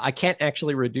 I can't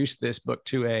actually reduce this book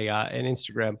to an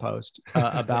Instagram post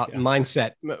about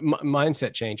mindset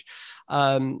change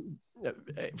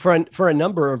for a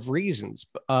number of reasons.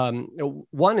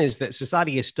 One is that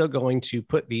society is still going to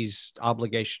put these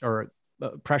obligations or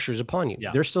pressures upon you.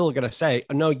 They're still going to say,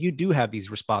 no, you do have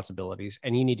these responsibilities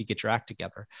and you need to get your act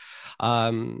together.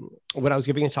 When I was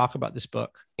giving a talk about this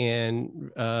book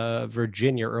in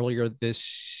Virginia earlier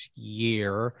this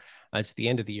year, it's the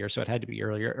end of the year, so it had to be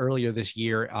earlier this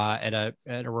year at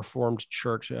a Reformed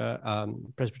church,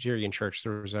 Presbyterian church.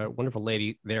 There was a wonderful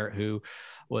lady there who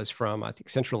was from, I think,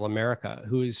 Central America,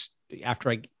 who is, after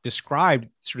I described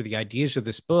sort of the ideas of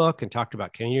this book and talked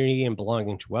about community and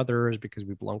belonging to others because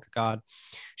we belong to God,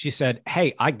 she said,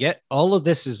 hey, I get all of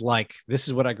this is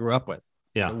what I grew up with.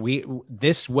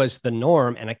 This was the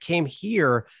norm. And I came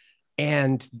here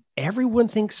and everyone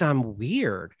thinks I'm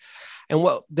weird. And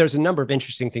there's a number of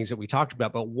interesting things that we talked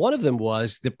about, but one of them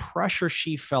was the pressure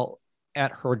she felt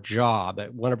at her job,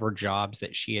 at one of her jobs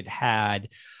that she had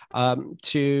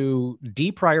to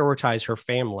deprioritize her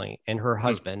family and her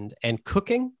husband and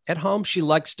cooking at home. She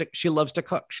loves to cook. She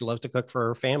loves to cook for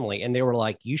her family. And they were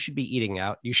like, you should be eating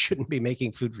out. You shouldn't be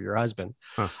making food for your husband.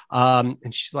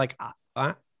 And she's like,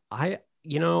 I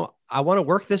want to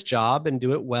work this job and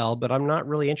do it well, but I'm not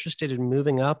really interested in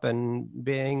moving up and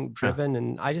being driven.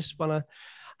 And I just want to,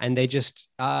 and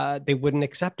they wouldn't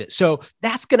accept it. So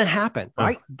that's going to happen,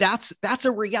 right? That's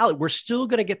a reality. We're still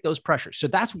going to get those pressures. So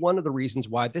that's one of the reasons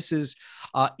why this is,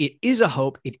 it is a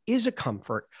hope. It is a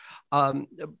comfort.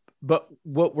 But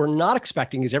what we're not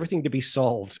expecting is everything to be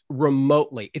solved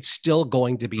remotely. It's still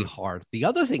going to be hard. The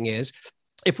other thing is,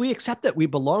 if we accept that we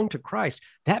belong to Christ,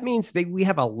 that means that we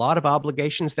have a lot of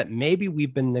obligations that maybe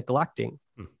we've been neglecting.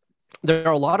 There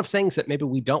are a lot of things that maybe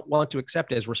we don't want to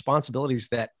accept as responsibilities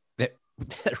that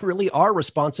really are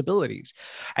responsibilities.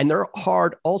 And they're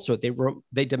hard also.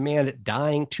 They demand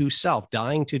dying to self,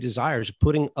 dying to desires,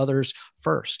 putting others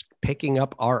first, picking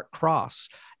up our cross.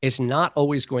 It's not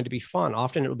always going to be fun.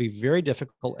 Often it will be very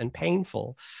difficult and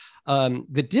painful.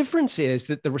 The difference is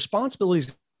that the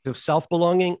responsibilities of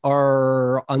self-belonging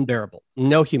are unbearable.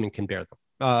 No human can bear them.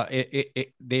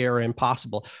 They are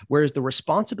impossible. Whereas the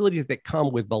responsibilities that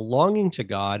come with belonging to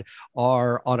God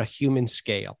are on a human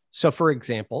scale. So, for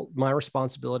example, my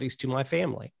responsibilities to my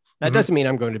family. That doesn't mean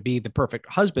I'm going to be the perfect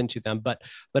husband to them, but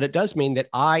it does mean that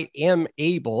I am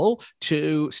able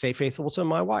to stay faithful to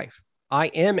my wife. I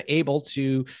am able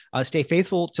to stay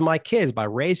faithful to my kids by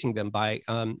raising them, by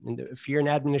fear and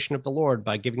admonition of the Lord,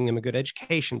 by giving them a good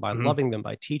education, by loving them,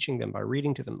 by teaching them, by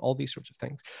reading to them, all these sorts of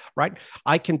things, right?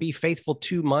 I can be faithful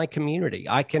to my community.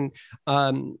 I can,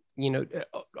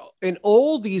 in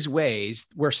all these ways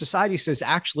where society says,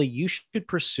 actually, you should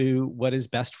pursue what is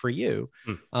best for you.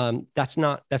 That's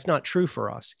not true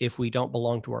for us if we don't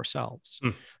belong to ourselves.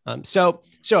 So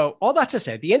all that to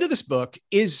say, at the end of this book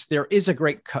there is a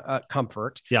great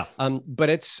comfort. But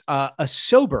it's a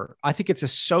sober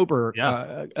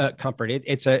comfort.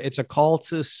 It's a call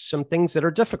to some things that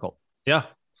are difficult. Yeah.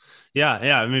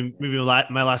 I mean, maybe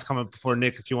my last comment before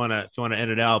Nick, if you want to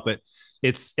end it out, but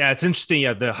it's interesting.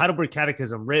 Yeah. The Heidelberg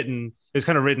Catechism is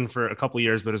kind of written for a couple of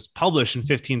years, but it's published in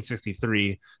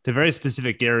 1563 to a very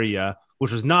specific area,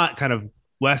 which was not kind of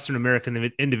Western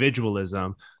American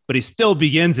individualism, but he still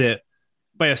begins it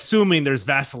by assuming there's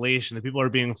vacillation, that people are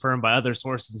being affirmed by other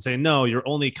sources and saying, no, your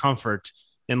only comfort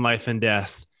in life and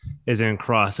death is in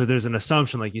cross. So there's an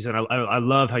assumption, like you said, I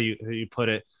love how you put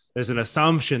it. There's an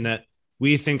assumption that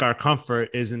we think our comfort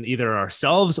is in either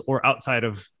ourselves or outside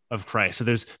of Christ. So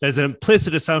there's an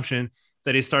implicit assumption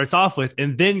that he starts off with,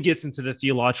 and then gets into the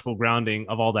theological grounding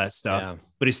of all that stuff. Yeah.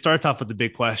 But he starts off with the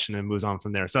big question and moves on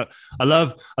from there. So I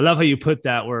love how you put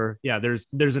that, where there's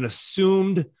an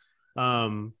assumed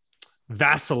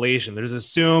vacillation. There's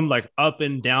assumed like up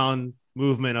and down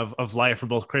movement of life for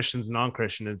both Christians and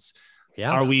non-Christians.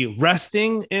 Are we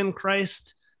resting in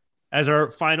Christ as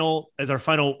our final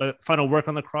work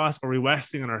on the cross, or are we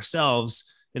resting in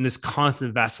ourselves in this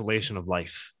constant vacillation of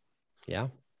life? Yeah.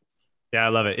 Yeah, I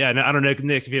love it. Yeah, I don't know,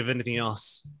 Nick, if you have anything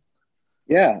else.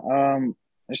 Yeah, I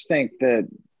just think that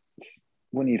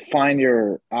when you find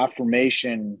your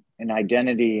affirmation and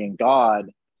identity in God,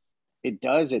 it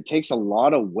takes a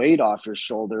lot of weight off your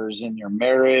shoulders in your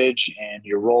marriage and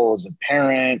your role as a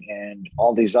parent and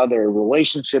all these other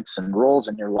relationships and roles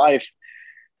in your life,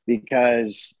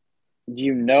 because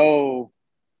you know,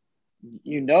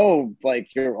 like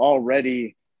you're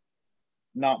already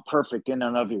not perfect in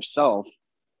and of yourself,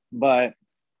 but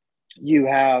you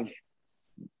have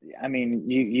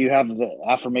the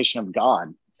affirmation of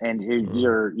God, and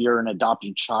you're an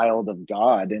adopted child of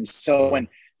God. And so when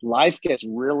life gets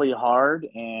really hard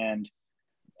and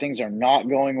things are not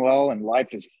going well and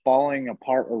life is falling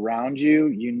apart around you,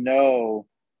 you know,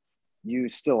 you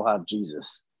still have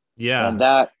Jesus. Yeah. And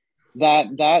that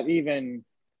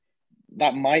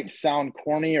might sound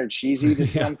corny or cheesy to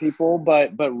some people,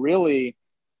 but really,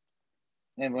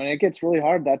 and when it gets really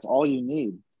hard, that's all you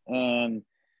need. And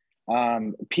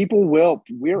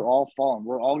we're all fallen.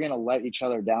 We're all going to let each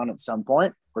other down at some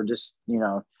point, or just,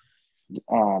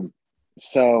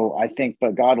 so I think,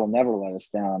 but God will never let us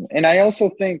down. And I also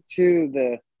think too,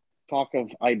 the talk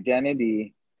of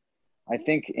identity, I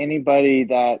think anybody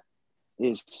that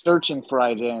is searching for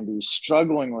identity,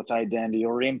 struggling with identity,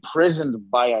 or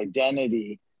imprisoned by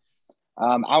identity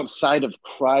outside of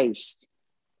Christ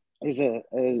is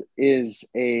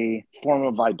a form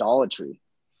of idolatry.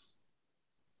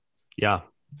 Yeah.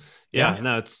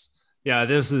 No,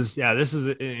 this is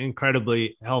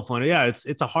incredibly helpful. And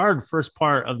it's a hard first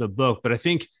part of the book, but I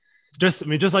think just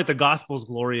like the gospel is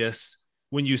glorious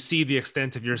when you see the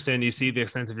extent of your sin, you see the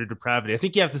extent of your depravity. I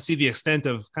think you have to see the extent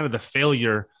of kind of the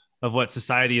failure of what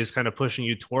society is kind of pushing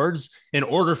you towards in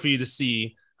order for you to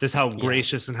see just how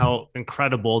gracious and how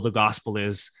incredible the gospel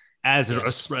is as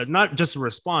not just a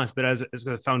response, but as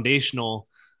a foundational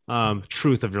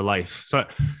truth of your life. So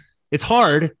it's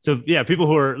hard. So people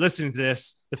who are listening to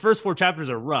this, the first 4 chapters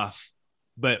are rough,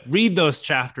 but read those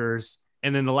chapters,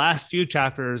 and then the last few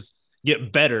chapters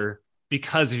get better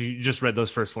because you just read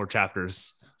those first 4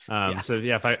 chapters. So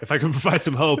if I can provide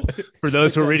some hope for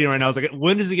those who are reading right now, I was like,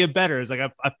 when does it get better? It's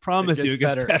like, I promise it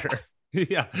gets better.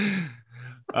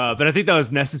 But I think that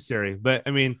was necessary. But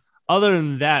I mean, other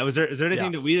than that, is there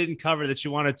anything that we didn't cover that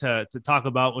you wanted to talk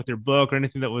about with your book, or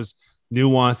anything that was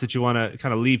nuanced that you want to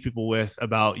kind of leave people with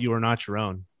about You Are Not Your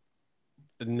Own?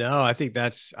 No, I think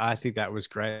that was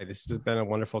great. This has been a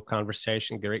wonderful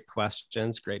conversation. Great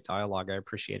questions, great dialogue. I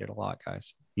appreciate it a lot,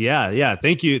 guys. Yeah.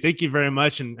 Thank you very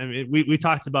much. And I mean, we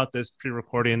talked about this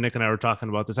pre-recording, and Nick and I were talking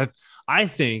about this. I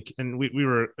think, and we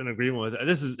were in agreement with it,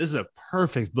 this is a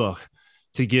perfect book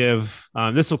to give.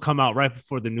 This will come out right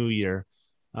before the new year.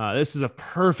 This is a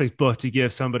perfect book to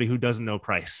give somebody who doesn't know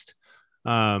Christ,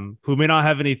 who may not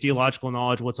have any theological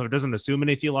knowledge whatsoever, doesn't assume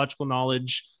any theological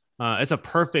knowledge. It's a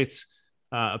perfect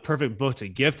book to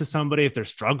give to somebody if they're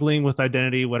struggling with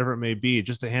identity, whatever it may be,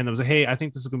 just to hand them, say, hey, I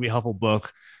think this is going to be a helpful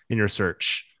book in your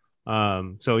search.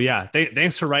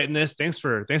 Thanks for writing this. Thanks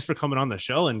for coming on the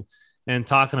show and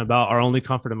talking about our only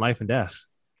comfort in life and death.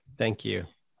 Thank you.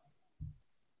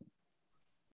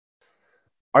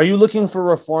 Are you looking for a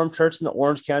Reformed church in the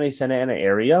Orange County, Santa Ana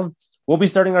area? We'll be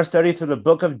starting our study through the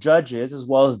book of Judges, as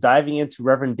well as diving into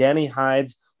Reverend Danny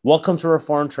Hyde's Welcome to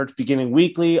Reformed Church, beginning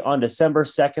weekly on December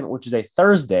 2nd, which is a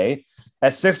Thursday,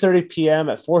 at 6:30 p.m.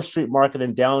 at 4th Street Market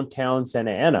in downtown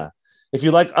Santa Ana. If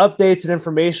you'd like updates and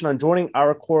information on joining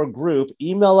our core group,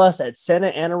 email us at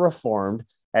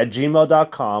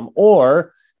santaanareformed@gmail.com,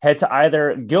 or head to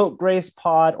either Guilt Grace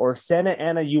Pod or Santa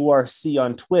Ana URC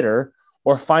on Twitter,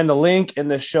 or find the link in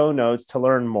the show notes to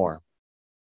learn more.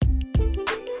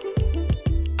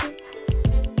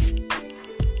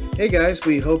 Hey guys,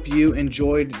 we hope you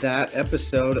enjoyed that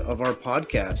episode of our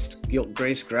podcast, Guilt,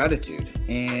 Grace, Gratitude.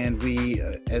 And we,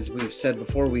 as we've said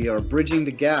before, we are bridging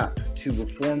the gap to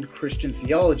Reformed Christian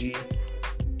theology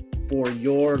for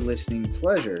your listening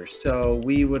pleasure. So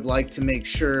we would like to make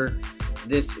sure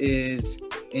this is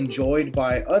enjoyed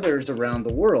by others around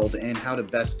the world. And how to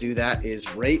best do that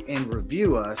is rate and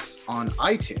review us on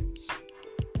iTunes.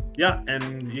 Yeah,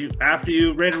 and after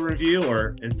you rate a review,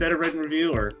 or instead of rating a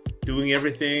review, or doing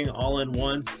everything all in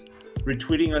once,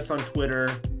 retweeting us on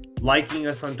Twitter, liking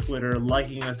us on Twitter,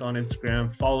 liking us on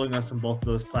Instagram, following us on both of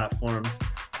those platforms,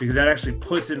 because that actually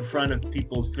puts in front of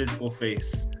people's physical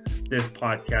face this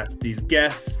podcast, these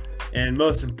guests, and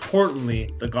most importantly,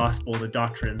 the gospel, the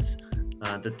doctrines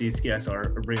that these guests are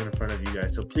bringing in front of you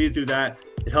guys. So please do that.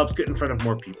 It helps get in front of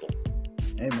more people.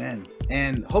 Amen.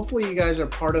 And hopefully you guys are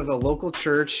part of a local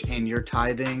church and you're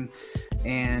tithing.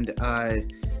 And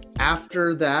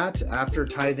after that, after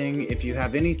tithing, if you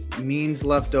have any means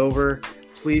left over,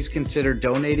 please consider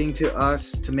donating to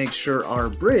us to make sure our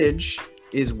bridge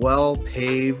is well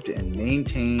paved and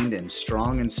maintained and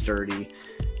strong and sturdy,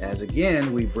 as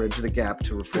again, we bridge the gap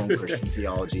to Reformed Christian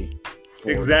theology.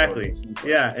 Exactly.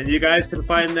 Yeah. And you guys can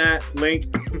find that link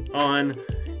on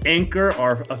Anchor,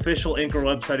 our official Anchor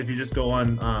website. If you just go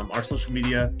on our social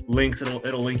media links,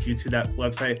 it'll link you to that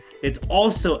website. It's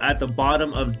also at the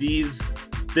bottom of this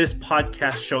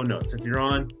podcast show notes. If you're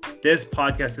on this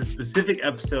podcast, this specific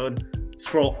episode,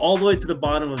 scroll all the way to the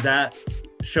bottom of that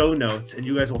show notes, and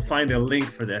you guys will find a link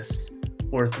for this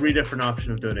for 3 different options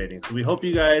of donating. So we hope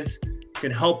you guys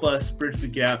can help us bridge the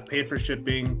gap, pay for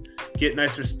shipping, get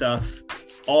nicer stuff,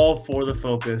 all for the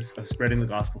focus of spreading the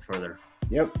gospel further.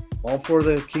 Yep. All for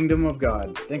the kingdom of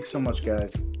God. Thanks so much,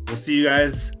 guys. We'll see you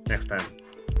guys next time.